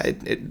 Yeah,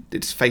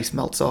 its face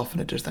melts off,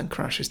 and it just then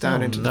crashes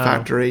down into the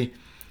factory,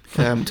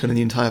 turning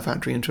the entire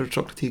factory into a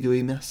chocolatey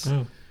gooey mess.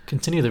 Oh.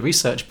 Continue the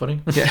research,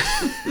 buddy. Yeah.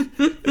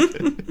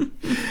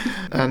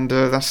 And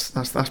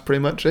that's pretty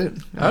much it.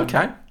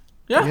 Okay.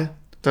 Yeah.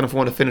 Don't know if I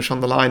want to finish on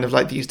the line of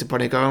like the Easter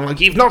Bunny going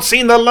like, "You've not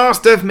seen the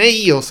last of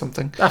me" or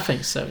something. I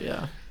think so.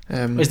 Yeah.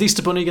 Is the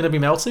Easter Bunny going to be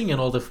melting in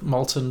all the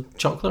molten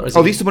chocolate? Or is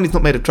the Easter Bunny's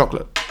not made of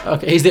chocolate.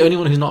 Okay, he's the only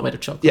one who's not made of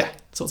chocolate. Yeah.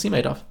 So what's he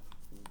made of?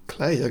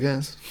 Clay, I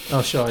guess.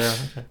 Oh, sure. Yeah.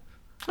 Okay.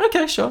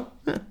 Okay, sure.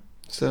 Yeah.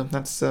 So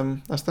that's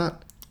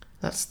that.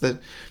 That's for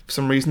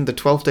some reason the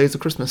 12 days of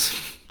Christmas.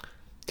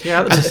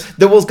 Yeah.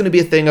 There was going to be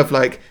a thing of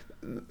like,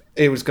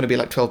 it was going to be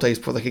like 12 days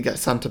before they could get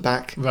Santa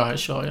back. Right,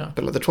 sure, yeah.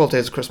 But like the 12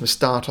 days of Christmas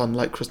start on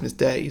like Christmas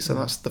Day, so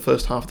that's the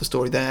first half of the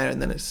story there,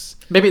 and then it's...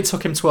 Maybe it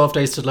took him 12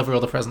 days to deliver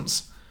all the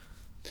presents.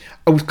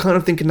 I was kind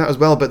of thinking that as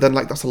well, but then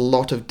like that's a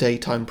lot of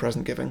daytime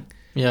present giving.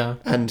 Yeah.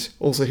 And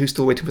also, who's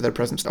still waiting for their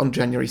presents on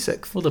January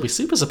 6th? Well, they'll be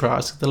super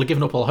surprised. They'll have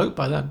given up all hope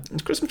by then.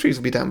 And Christmas trees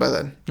will be down by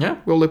then. Yeah.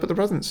 We'll look at the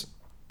presents.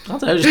 I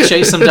don't know, just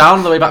chase them down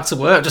on the way back to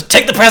work. Just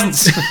take the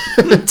presents!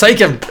 Take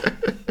them!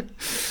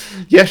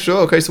 Yeah, sure.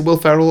 Okay, so Will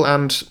Ferrell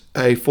and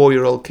a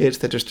 4-year-old kid,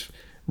 they're just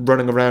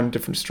running around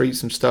different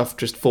streets and stuff,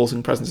 just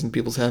forcing presents in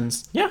people's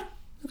hands. Yeah.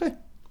 Okay.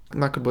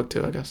 And that could work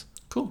too, I guess.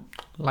 Cool.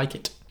 Like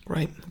it.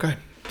 Right, okay.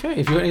 Okay,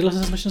 have you got any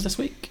listener submissions this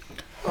week?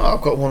 Oh,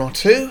 I've got one or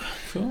two.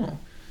 Cool.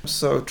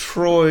 So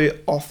Troy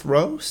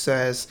Othrow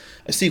says,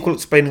 a sequel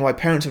explaining why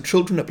parents of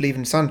children that believe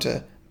in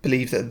Santa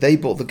believe that they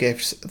bought the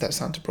gifts that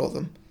Santa brought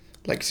them.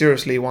 Like,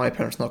 seriously, why are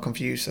parents not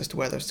confused as to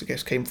where those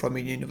gifts came from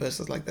in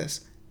universes like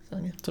this? So,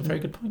 yeah. That's a very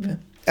good point, yeah.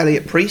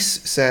 Elliot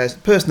Priest says,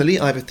 personally,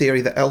 I have a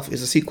theory that Elf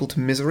is a sequel to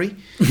Misery.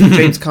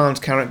 James Caan's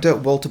character,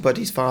 Walter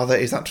Buddy's father,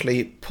 is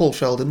actually Paul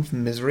Sheldon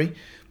from Misery.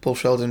 Paul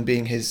Sheldon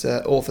being his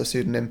author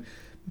pseudonym,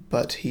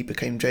 but he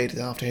became jaded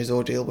after his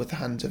ordeal with the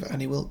hands of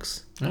Annie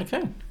Wilkes.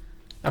 Okay.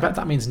 I bet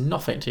that means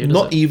nothing to you, does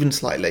Not it? even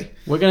slightly.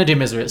 We're going to do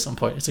Misery at some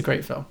point. It's a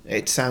great film.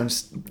 It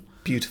sounds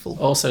beautiful.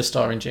 Also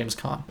starring James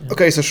Caan. Yeah.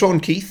 Okay, so Sean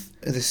Keith,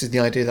 this is the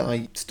idea that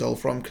I stole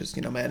from because,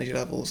 you know, my energy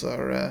levels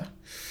are...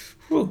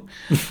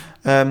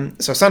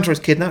 So Santa is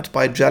kidnapped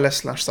by a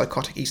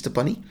jealous/psychotic Easter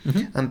Bunny,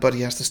 and Buddy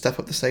has to step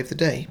up to save the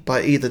day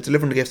by either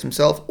delivering the gifts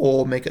himself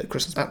or make it a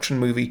Christmas action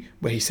movie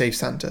where he saves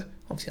Santa.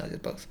 Obviously, I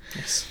did both.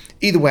 Yes.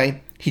 Either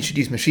way, he should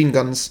use machine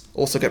guns.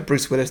 Also get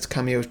Bruce Willis to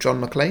cameo as John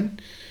McClane,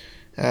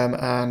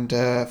 and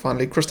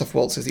finally Christoph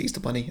Waltz as the Easter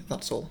Bunny.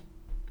 That's all.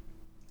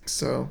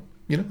 So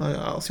you know,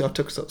 I'll see. I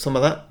took some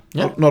of that.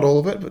 Yeah. Not all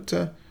of it, but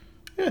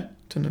yeah,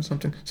 turned into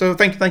something. So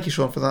thank you,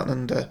 Sean, for that,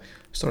 and.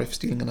 Sorry for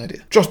stealing an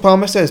idea. Josh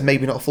Palmer says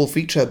maybe not a full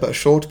feature, but a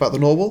short about the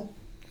Narwhal.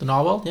 The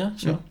Narwhal, yeah,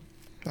 sure.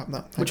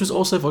 That. Which was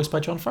also voiced by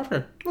Jon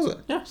Favreau. Was it?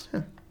 Yes.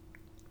 Yeah.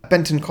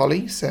 Benton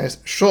Colley says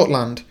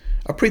Shortland,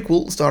 a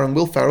prequel starring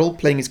Will Ferrell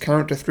playing his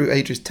character through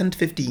ages 10 to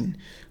 15,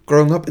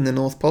 growing up in the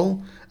North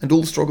Pole, and all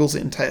the struggles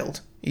it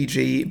entailed,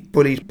 e.g.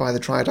 bullied by the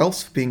Triad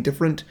Elves for being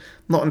different,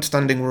 not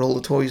understanding where all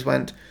the toys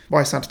went,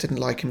 why Santa didn't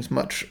like him as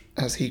much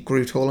as he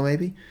grew taller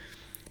maybe,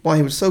 why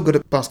he was so good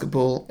at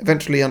basketball,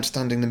 eventually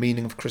understanding the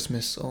meaning of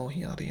Christmas, or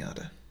yada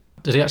yada.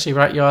 Did he actually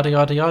write yada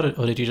yada yada,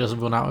 or did you just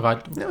run out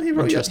of No, he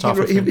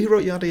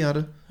wrote yada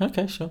yada.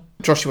 Okay, sure.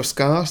 Joshua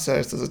Scar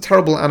says there's a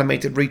terrible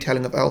animated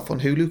retelling of Elf on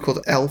Hulu called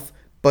Elf,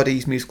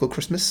 Buddy's Musical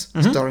Christmas,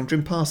 starring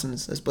Jim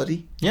Parsons as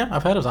Buddy. Yeah,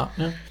 I've heard of that,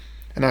 yeah.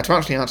 And now to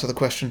actually answer the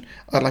question,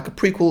 I'd like a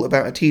prequel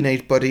about a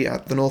teenage Buddy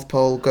at the North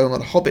Pole going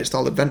on a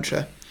Hobbit-style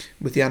adventure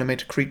with the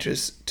animated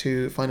creatures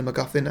to find a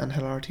MacGuffin and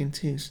hilarity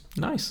ensues.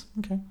 Nice,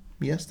 okay.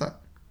 Yes,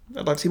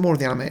 I'd like to see more of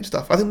the animated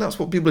stuff. I think that's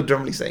what people are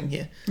generally saying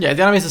here. Yeah,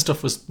 the animated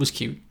stuff was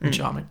cute and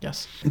charming,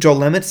 yes. Joel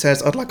Lemmet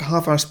says, I'd like a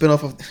half-hour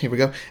spin-off of, here we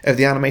go, of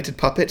the animated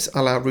puppets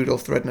a la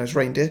Rudolph the Red-Nosed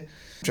Reindeer.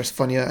 Just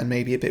funnier and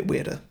maybe a bit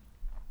weirder.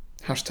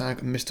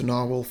 Hashtag Mr.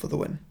 Narwhal for the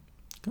win.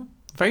 Cool.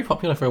 Very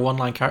popular for a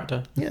one-line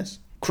character. Yes.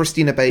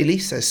 Christina Bailey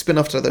says,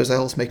 spin-off to those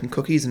elves making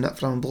cookies in that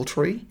flammable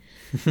tree.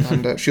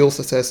 And she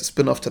also says,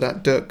 spin-off to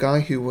that dirt guy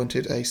who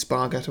wanted a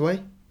spa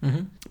getaway.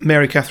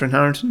 Mary Catherine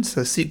Harrington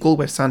says sequel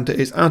where Santa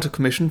is out of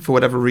commission for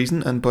whatever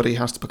reason and Buddy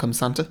has to become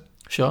Santa.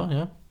 Sure,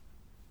 yeah.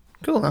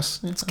 Cool, that's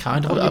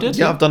kind of what you did.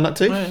 Yeah, I've done that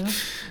too. Yeah.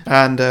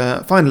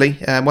 And finally,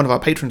 one of our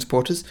patron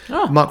supporters,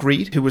 Mark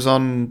Reed, who was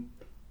on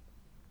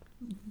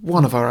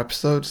one of our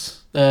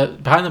episodes.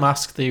 Behind the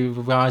Mask, The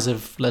Rise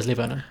of Leslie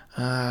Vernon.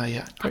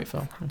 Yeah. Great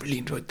film. I really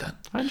enjoyed that.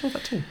 I enjoyed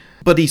that too.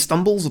 Buddy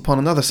stumbles upon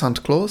another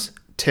Santa Claus,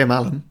 Tim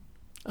Allen.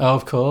 Oh,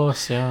 of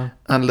course, yeah.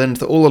 And learns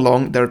that all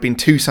along there have been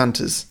two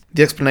Santas.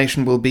 The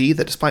explanation will be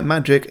that despite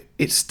magic,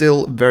 it's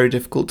still very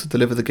difficult to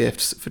deliver the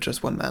gifts for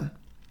just one man.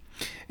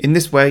 In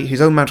this way,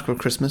 his own magical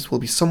Christmas will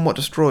be somewhat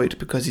destroyed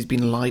because he's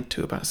been lied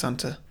to about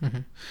Santa.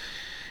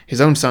 His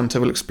own Santa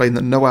will explain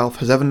that no elf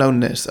has ever known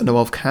this, and no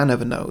elf can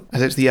ever know,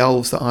 as it's the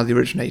elves that are the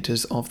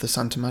originators of the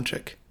Santa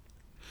magic.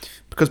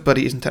 Because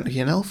Buddy isn't technically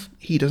an elf,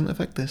 he doesn't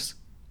affect this.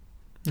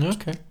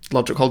 Okay.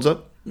 Logic holds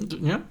up.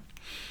 Yeah.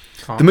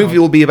 The movie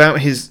will be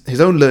about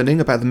his own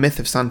learning about the myth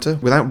of Santa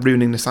without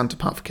ruining the Santa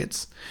part for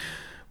kids.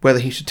 Whether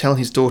he should tell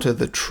his daughter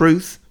the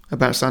truth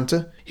about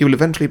Santa, he will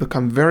eventually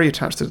become very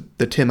attached to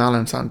the Tim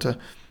Allen Santa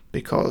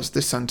because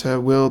this Santa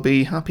will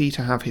be happy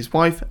to have his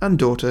wife and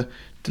daughter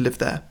to live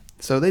there.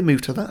 So they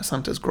move to that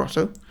Santa's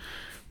grotto,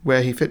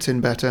 where he fits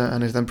in better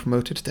and is then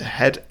promoted to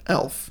head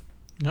elf.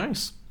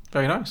 Nice.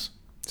 Very nice.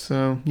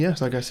 So,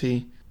 yes, I guess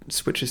he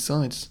switches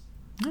sides.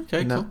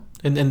 Okay, cool.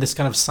 In this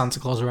kind of Santa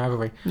Claus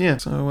rivalry. Yeah,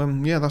 so,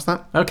 yeah, that's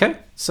that. Okay,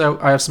 so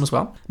I have some as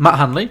well. Matt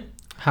Hanley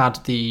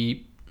had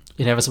the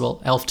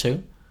inevitable Elf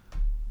 2.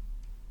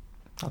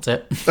 That's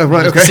it. Oh,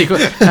 right, okay. Sequel.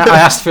 I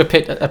asked for a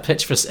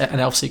pitch for an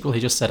Elf sequel. He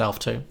just said Elf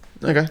 2.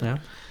 Okay.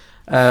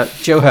 Yeah.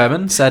 Joe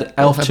Herman said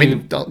Elf 2. I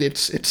mean,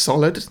 it's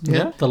solid.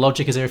 Yeah. The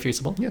logic is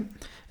irrefutable.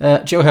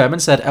 Yeah. Joe Herman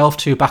said Elf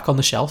 2 back on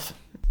the shelf.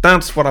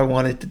 That's what I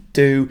wanted to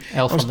do.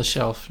 Elf on the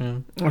shelf, yeah.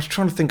 I was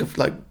trying to think of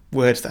like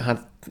words that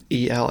had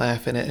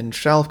ELF in it, and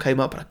shelf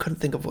came up, and I couldn't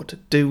think of what to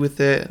do with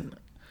it. And...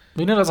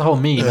 You know, there's a whole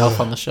meme, Elf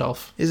on the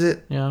shelf. Is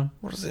it? Yeah.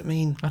 What does it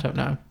mean? I don't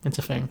know. It's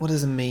a thing. What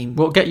does it mean?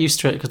 We'll get used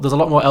to it, because there's a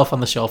lot more Elf on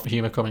the Shelf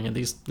humour coming in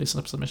these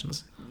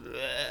submissions.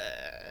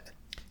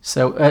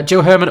 So,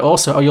 Joe Herman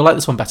also... Oh, you'll like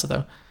this one better,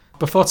 though.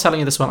 Before telling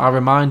you this one, I'll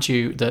remind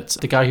you that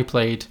the guy who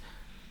played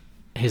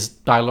his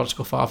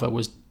biological father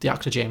was the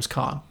actor James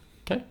Caan.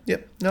 Okay?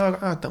 Yep. No,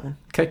 I had that one.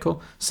 Okay,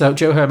 cool. So,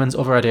 Joe Herman's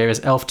other idea is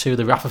Elf 2,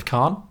 The Wrath of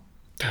Khan.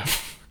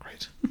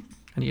 Great.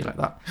 And you like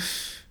that.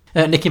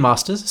 Nicky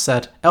Masters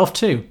said, Elf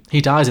 2,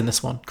 he dies in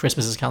this one.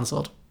 Christmas is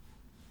cancelled.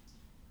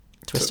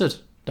 Twisted.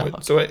 Buddy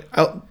dies.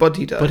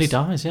 Buddy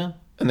dies, yeah.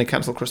 And they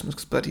cancel Christmas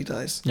because Buddy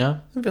dies. Yeah.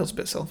 It feels a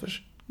bit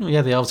selfish. Well,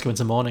 yeah, the elves go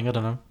into mourning, I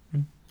don't know.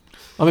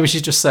 Or maybe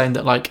she's just saying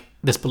that, like,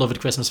 this beloved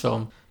Christmas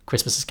film,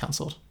 Christmas is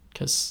cancelled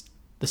because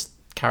this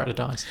character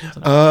dies.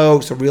 Oh,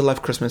 so real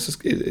life Christmas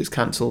is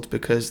cancelled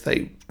because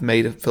they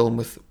made a film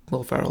with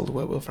Will Ferrell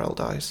where Will Ferrell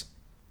dies.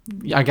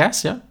 Yeah, I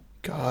guess, yeah.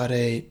 Got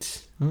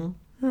it. Mm.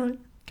 All right.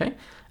 Okay.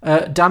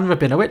 Dan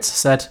Rabinowitz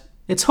said,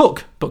 it's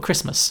Hook, but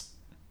Christmas.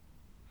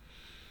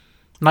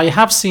 Now, you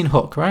have seen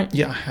Hook, right?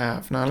 Yeah, I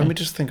have. Now, let me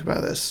just think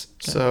about this.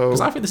 Okay. So,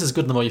 because I think this is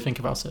good the more you think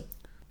about it.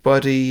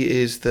 Buddy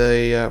is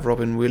the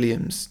Robin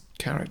Williams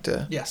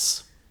character.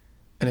 Yes.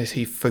 And is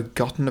he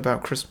forgotten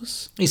about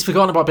Christmas? He's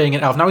forgotten about being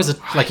an elf. Now he's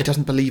he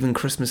doesn't believe in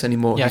Christmas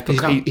anymore. Yeah,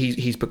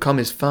 he's become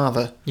his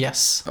father.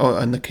 Yes. Oh,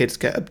 and the kids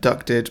get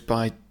abducted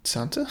by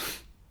Santa?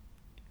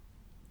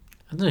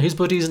 I don't know, who's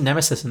Buddy's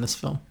nemesis in this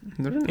film?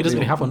 He doesn't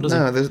really have one, does he?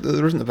 No,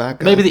 there isn't the bad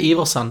guy. Maybe the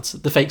evil Santa,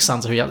 the fake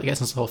Santa who he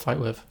gets into the whole fight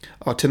with.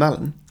 Oh, Tim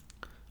Allen.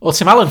 Or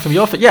Tim Allen from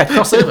your... Yeah,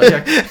 crossover.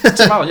 Yeah.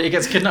 Tim Allen. He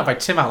gets kidnapped by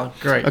Tim Allen.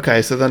 Great.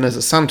 Okay, so then there's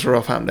a Santa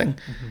off happening.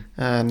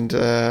 And,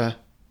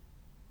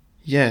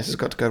 yes, he's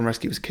got to go and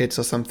rescue his kids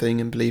or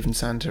something and believe in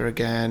Santa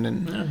again.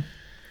 And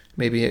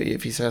maybe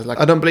if he says, like,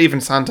 I don't believe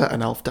in Santa,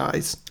 an elf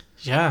dies.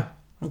 Yeah.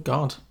 Oh,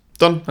 God.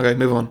 Done. Okay,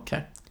 move on.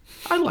 Okay.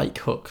 I like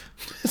Hook.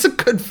 It's a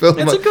good film.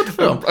 It's a good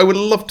film. I would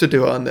love to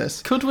do it on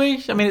this. Could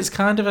we? I mean, it's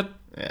kind of a...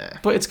 Yeah.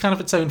 But it's kind of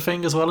its own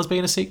thing as well as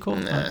being a sequel.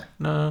 Nah.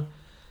 No.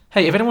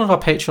 Hey, if anyone of our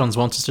patrons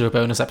wants us to do a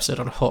bonus episode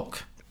on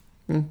Hook,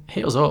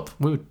 hit us up.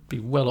 We would be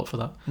well up for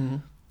that. Mm-hmm.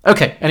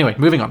 Okay, anyway,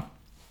 moving on.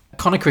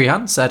 Conor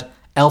Crehan said,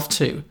 Elf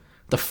 2,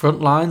 the front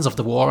lines of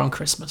the war on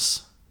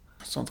Christmas.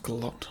 Sounds like a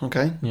lot.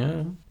 Okay.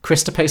 Yeah.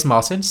 Krista Pace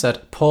Martin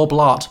said, Paul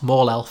Blart,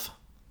 more elf.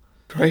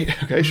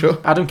 Great. Okay, sure.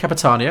 Adam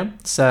Capitano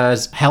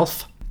says,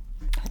 Health.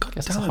 God, I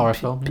guess it's a horror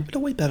film. People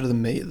are way better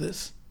than me at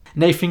this.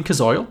 Nathan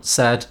Kazoil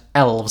said,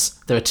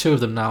 Elves. There are two of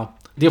them now.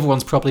 The other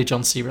one's probably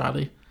John C.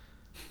 Reilly.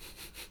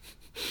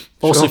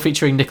 Also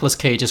featuring Nicolas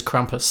Cage as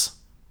Krampus.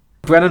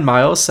 Brennan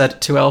Miles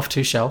said, 2 elf,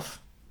 2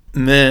 shelf.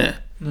 Meh.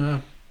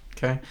 No.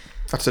 Okay.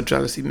 That's a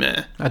jealousy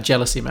meh. A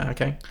jealousy meh,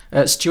 okay.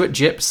 Stuart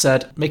Jipp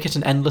said, make it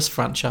an endless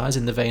franchise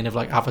in the vein of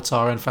like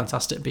Avatar and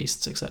Fantastic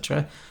Beasts,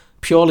 etc.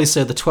 Purely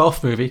so the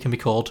 12th movie can be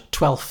called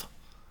 12th.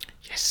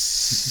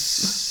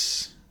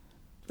 Yes.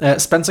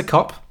 Spencer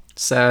Kopp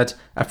said,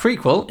 a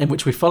prequel in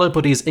which we follow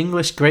Buddy's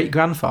English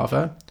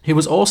great-grandfather, who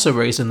was also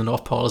raised in the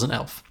North Pole as an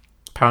elf.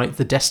 Apparently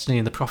the destiny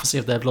and the prophecy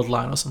of their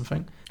bloodline or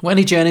something. When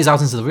he journeys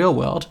out into the real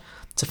world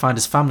to find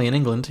his family in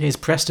England, he is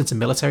pressed into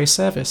military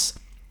service.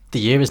 The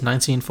year is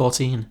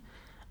 1914.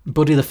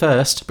 Buddy the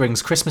First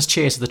brings Christmas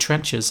cheer to the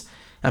trenches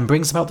and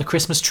brings about the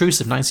Christmas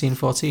truce of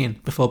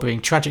 1914 before being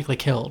tragically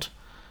killed.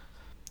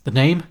 The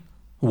name?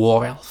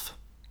 War Elf.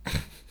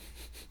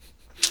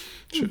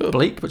 Sure.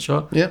 Bleak, but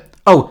sure. Yep.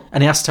 Oh,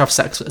 and he has to have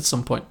sex at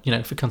some point,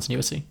 for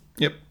continuity.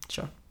 Yep.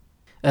 Sure.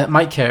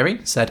 Mike Carey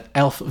said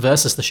Elf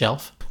versus the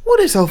Shelf. What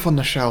is Elf on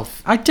the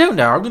Shelf? I don't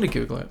know. I'm going to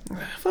Google it.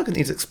 Fucking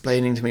needs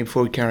explaining to me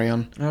before we carry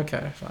on.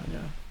 Okay, fine, yeah.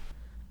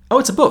 Oh,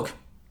 it's a book.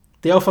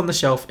 The Elf on the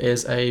Shelf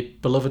is a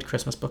beloved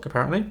Christmas book,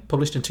 apparently,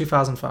 published in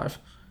 2005.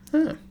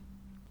 Oh.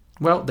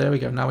 Well, there we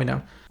go. Now we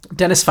know.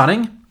 Dennis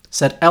Fanning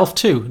said Elf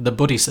 2, the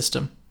Buddy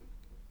system.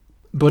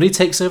 Buddy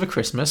takes over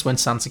Christmas when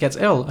Santa gets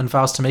ill and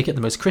vows to make it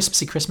the most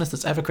Christmassy Christmas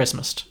that's ever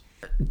Christmased.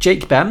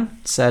 Jake Ben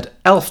said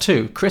Elf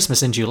 2,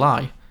 Christmas in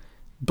July.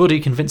 Buddy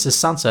convinces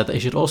Santa that he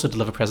should also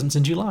deliver presents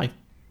in July.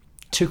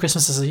 2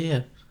 Christmases a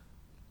year.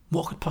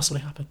 What could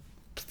possibly happen?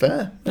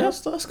 Fair. Yeah.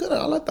 That's good.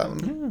 I like that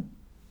one.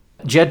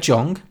 Yeah. Jed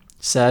Jong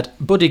said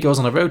Buddy goes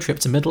on a road trip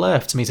to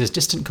Middle-earth to meet his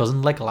distant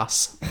cousin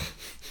Legolas.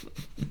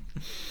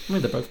 I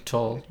mean, they're both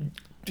tall.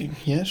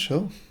 Yeah,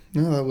 sure.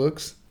 No, that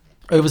works.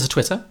 Over to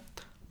Twitter,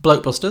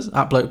 Blokebusters,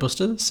 at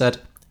Blokebusters, said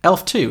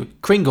Elf 2,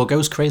 Kringle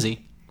goes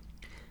crazy.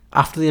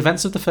 After the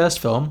events of the first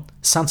film,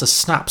 Santa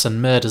snaps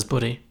and murders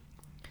Buddy.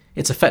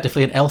 It's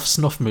effectively an elf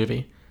snuff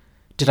movie.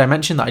 Did I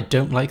mention that I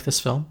don't like this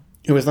film?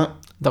 Who was that?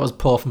 That was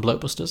Paul from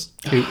Blockbusters,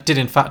 who did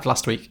in fact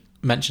last week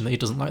mention that he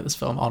doesn't like this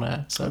film on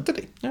air. So did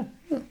he? Yeah.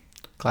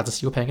 Glad to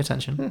see you were paying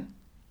attention.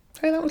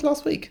 Hey, that was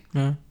last week.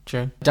 Yeah,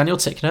 true. Daniel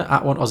Tickner,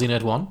 at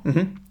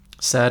 @OneAussieNerd1,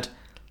 said,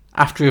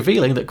 after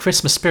revealing that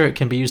Christmas spirit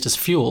can be used as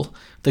fuel,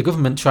 the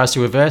government tries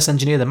to reverse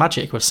engineer the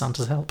magic with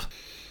Santa's help.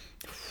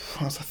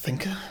 As a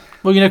thinker.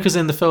 Well, you know, because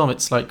in the film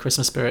it's like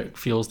Christmas spirit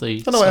fuels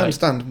the... I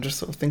understand. I'm just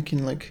sort of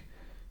thinking like...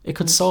 It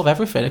could solve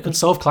everything. It could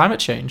solve climate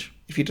change.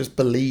 If you just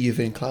believe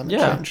in climate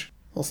change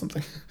or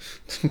something.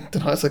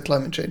 Don't know, I said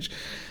climate change.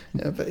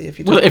 Yeah, but if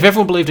you if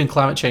everyone believed in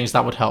climate change,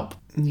 that would help.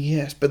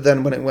 Yes, but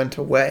then when it went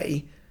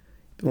away,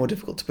 it'd be more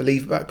difficult to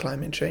believe about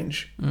climate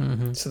change.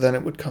 Mm-hmm. So then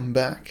it would come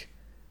back,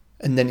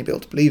 and then you'd be able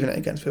to believe in it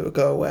again, so it would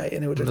go away,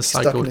 and it would just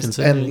the stuck in this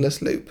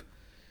endless loop.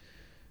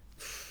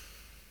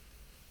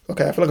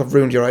 Okay, I feel like I've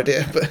ruined your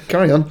idea, but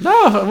carry on.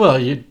 No, well,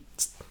 I'm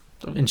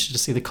interested to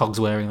see the cogs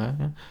wearing there.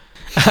 Yeah.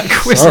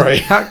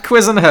 Sorry.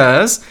 Quiz and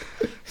Hers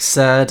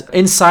said,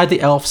 inside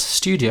the Elf's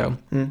studio,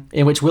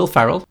 in which Will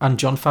Ferrell and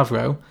Jon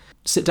Favreau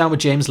sit down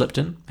with James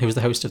Lipton, who was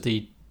the host of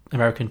the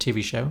American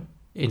TV show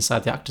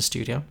Inside the Actors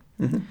Studio,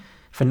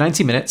 for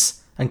 90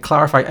 minutes and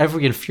clarify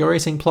every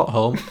infuriating plot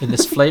hole in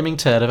this flaming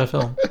turd of a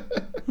film.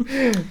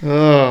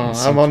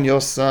 I'm on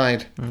your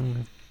side.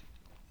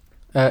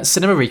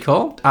 Cinema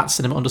Recall,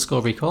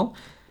 @cinema_recall.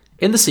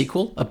 In the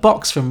sequel, a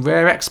box from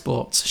Rare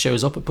Exports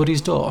shows up at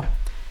Buddy's door.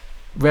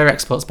 Rare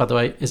Exports, by the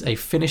way, is a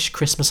Finnish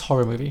Christmas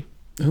horror movie.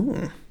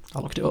 Ooh. I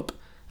looked it up.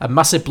 A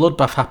massive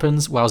bloodbath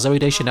happens while Zooey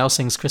Deschanel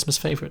sings Christmas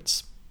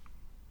favourites.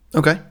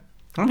 Okay.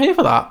 I'm here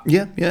for that.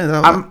 Yeah.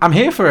 I'm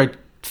here for a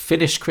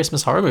Finnish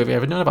Christmas horror movie.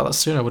 If I'd known about that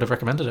sooner, I would have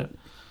recommended it.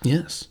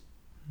 Yes.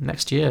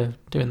 Next year,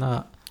 doing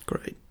that.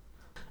 Great.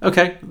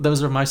 Okay,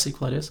 those are my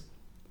sequel ideas.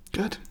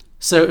 Good.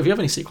 So if you have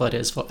any sequel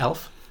ideas for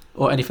Elf,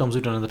 or any films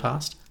we've done in the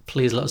past,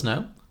 please let us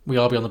know. We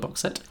are Beyond the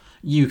Box Set.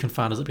 You can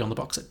find us at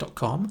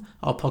beyondtheboxset.com.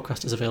 Our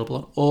podcast is available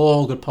on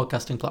all good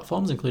podcasting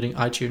platforms, including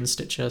iTunes,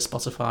 Stitcher,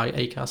 Spotify,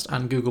 Acast,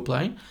 and Google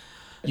Play.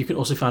 You can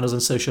also find us on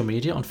social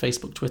media on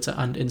Facebook, Twitter,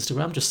 and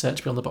Instagram. Just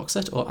search Beyond the Box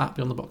Set or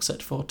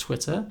 @BeyondTheBoxSet for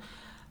Twitter.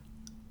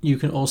 You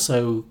can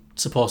also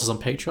support us on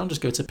Patreon.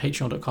 Just go to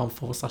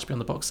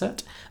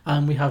patreon.com/BeyondTheBoxSet.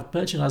 And we have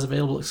merchandise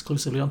available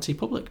exclusively on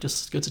TeePublic.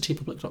 Just go to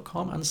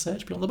teepublic.com and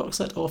search Beyond the Box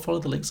Set or follow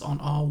the links on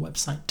our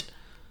website.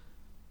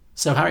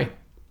 So, Harry,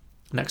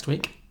 next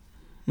week,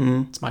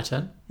 it's my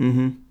turn.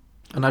 And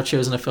I've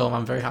chosen a film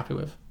I'm very happy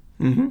with.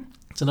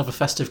 It's another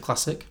festive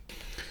classic.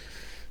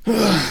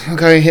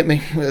 Okay, hit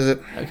me. What is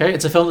it? Okay,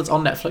 it's a film that's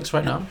on Netflix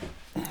right now.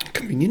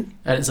 Convenient.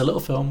 And it's a little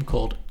film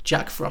called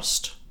Jack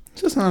Frost.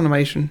 Is this an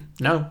animation?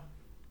 No.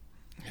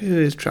 Who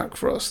is Jack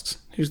Frost?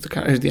 Who's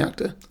the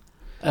actor?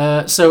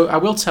 So I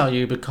will tell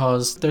you,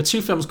 because there are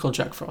two films called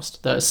Jack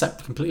Frost. They're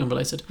completely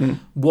unrelated.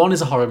 One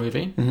is a horror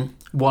movie.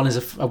 One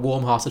is a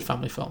warm-hearted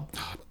family film.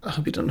 I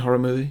hope you've done a horror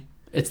movie.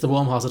 It's the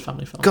warm-hearted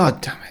family film.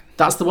 God damn it.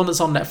 That's the one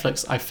that's on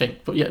Netflix, I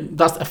think. But yeah,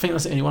 I think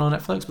that's the only one on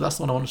Netflix, but that's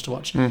the one I want us to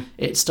watch.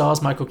 It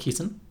stars Michael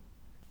Keaton.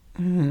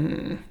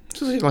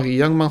 So is it like a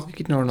young Michael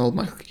Keaton or an old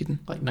Michael Keaton?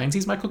 Like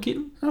 90s Michael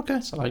Keaton. Okay.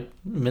 So like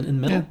in the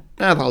middle. Yeah,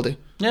 that'll do.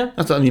 Yeah.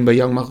 That's what I mean by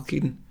young Michael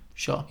Keaton.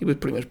 Sure. He was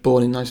pretty much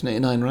born in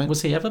 1989, right?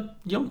 Was he ever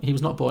young? He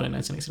was not born in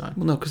 1989.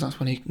 Well, no, because that's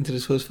when he did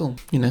his first film,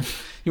 you know.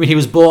 You mean he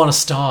was born a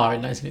star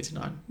in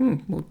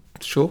 1989? Well,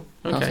 sure.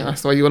 Okay.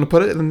 That's the way you want to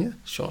put it, then yeah.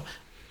 Sure.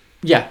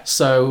 Yeah,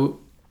 so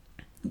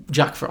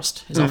Jack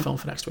Frost is our film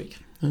for next week.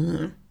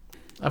 I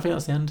think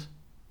that's the end.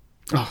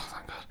 Oh,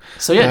 thank God.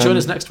 So yeah, join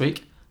us next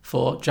week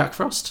for Jack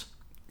Frost.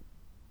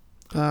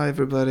 Bye,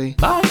 everybody.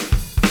 Bye.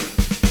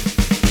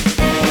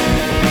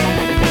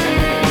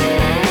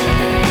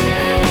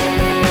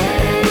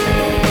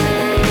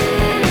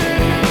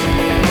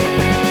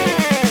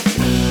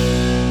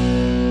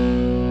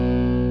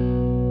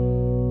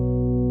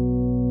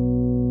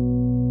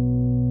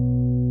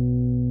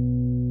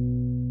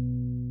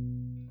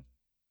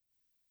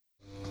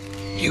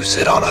 You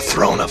sit on a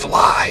throne of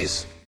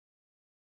lies.